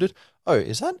be polluted? Oh,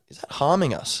 is that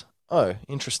harming us? Oh,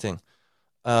 interesting.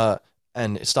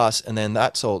 And it starts, and then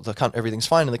that's all, everything's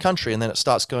fine in the country, and then it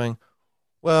starts going,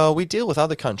 well, we deal with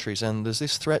other countries, and there's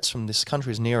these threats from these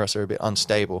countries near us are a bit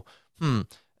unstable. And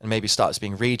and maybe starts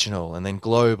being regional and then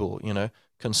global,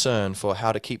 concern for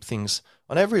how to keep things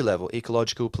on every level,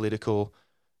 ecological, political,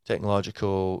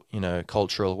 technological,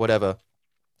 cultural, whatever,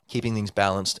 keeping things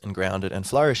balanced and grounded and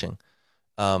flourishing.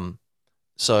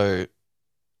 So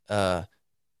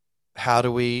how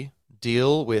do we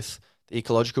deal with the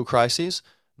ecological crises?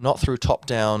 Not through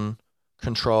top-down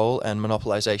control and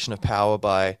monopolization of power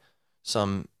by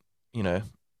some,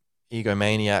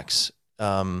 egomaniacs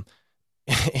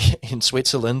in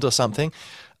Switzerland or something,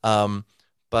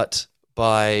 but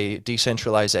by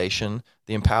decentralization,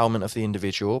 the empowerment of the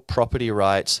individual, property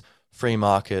rights, free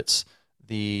markets,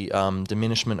 the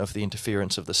diminishment of the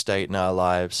interference of the state in our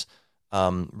lives,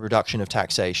 reduction of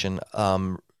taxation,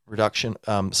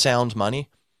 sound money.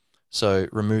 So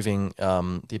removing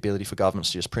the ability for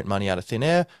governments to just print money out of thin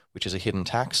air, which is a hidden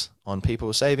tax on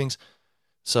people's savings.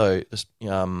 So there's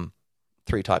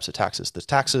 3 types of taxes. There's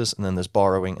taxes, and then there's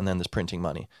borrowing, and then there's printing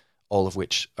money, all of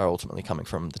which are ultimately coming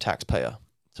from the taxpayer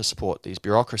to support these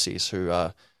bureaucracies who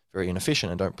are very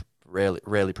inefficient and don't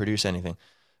rarely produce anything.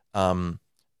 And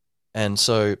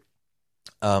so,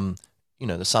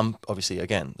 there's some, obviously,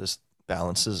 again, there's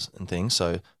balances and things.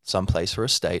 So some place for a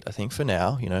state, I think, for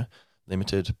now,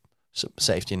 limited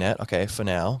safety net, okay, for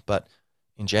now. But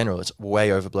in general, it's way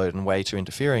overbloated and way too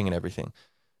interfering and everything.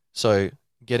 So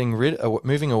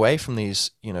moving away from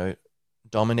these,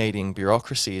 dominating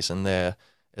bureaucracies and their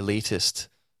elitist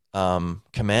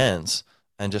commands,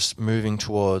 and just moving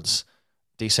towards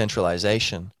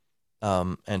decentralization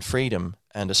and freedom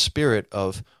and a spirit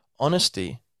of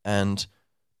honesty and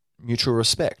mutual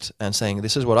respect, and saying,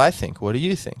 this is what I think, what do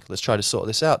you think? Let's try to sort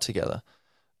this out together.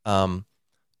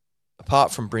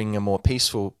 Apart from bringing a more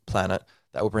peaceful planet,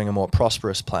 that will bring a more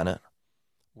prosperous planet,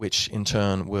 which in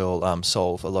turn will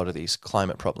solve a lot of these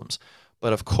climate problems.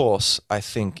 But of course, I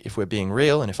think if we're being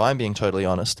real, and if I'm being totally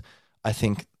honest, I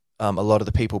think a lot of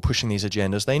the people pushing these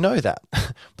agendas, they know that,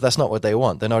 but that's not what they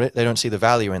want. They don't see the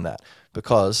value in that,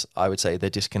 because I would say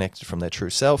they're disconnected from their true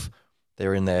self.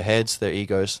 They're in their heads, their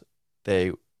egos.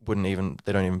 They don't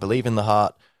even believe in the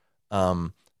heart,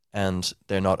 and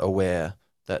they're not aware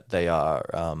that they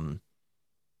are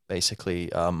basically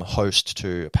host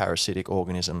to a parasitic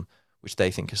organism, which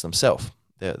they think is themselves,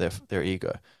 their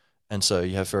ego. And so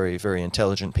you have very, very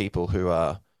intelligent people who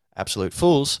are absolute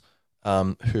fools,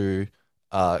 who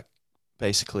are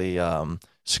basically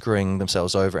screwing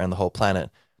themselves over and the whole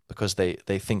planet, because they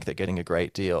think they're getting a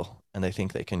great deal, and they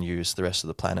think they can use the rest of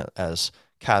the planet as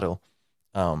cattle,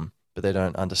 but they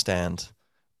don't understand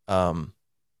that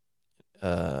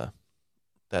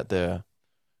they're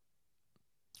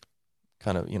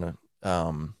kind of,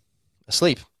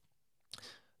 asleep.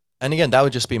 And again, that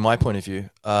would just be my point of view.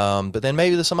 But then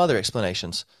maybe there's some other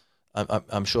explanations.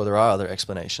 I'm sure there are other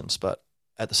explanations, but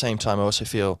at the same time, I also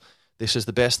feel this is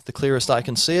the clearest I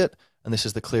can see it, and this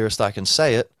is the clearest I can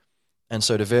say it. And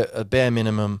so to a bare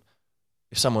minimum,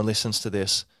 if someone listens to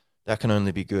this, that can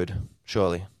only be good,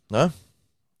 surely. No?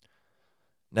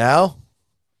 Now,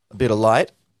 a bit of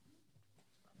light.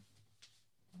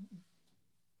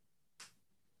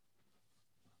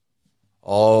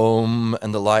 Om,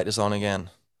 and the light is on again.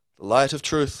 The light of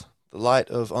truth, the light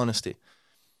of honesty.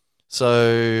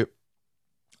 So,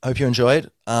 I hope you enjoyed.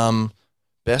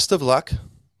 Best of luck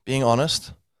being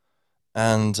honest,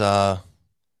 and know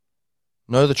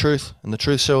the truth, and the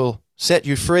truth shall set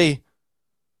you free.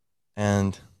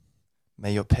 And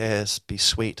may your pears be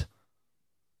sweet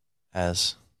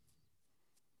as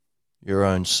your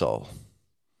own soul.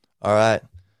 All right.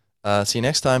 See you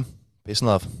next time. Peace and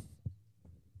love.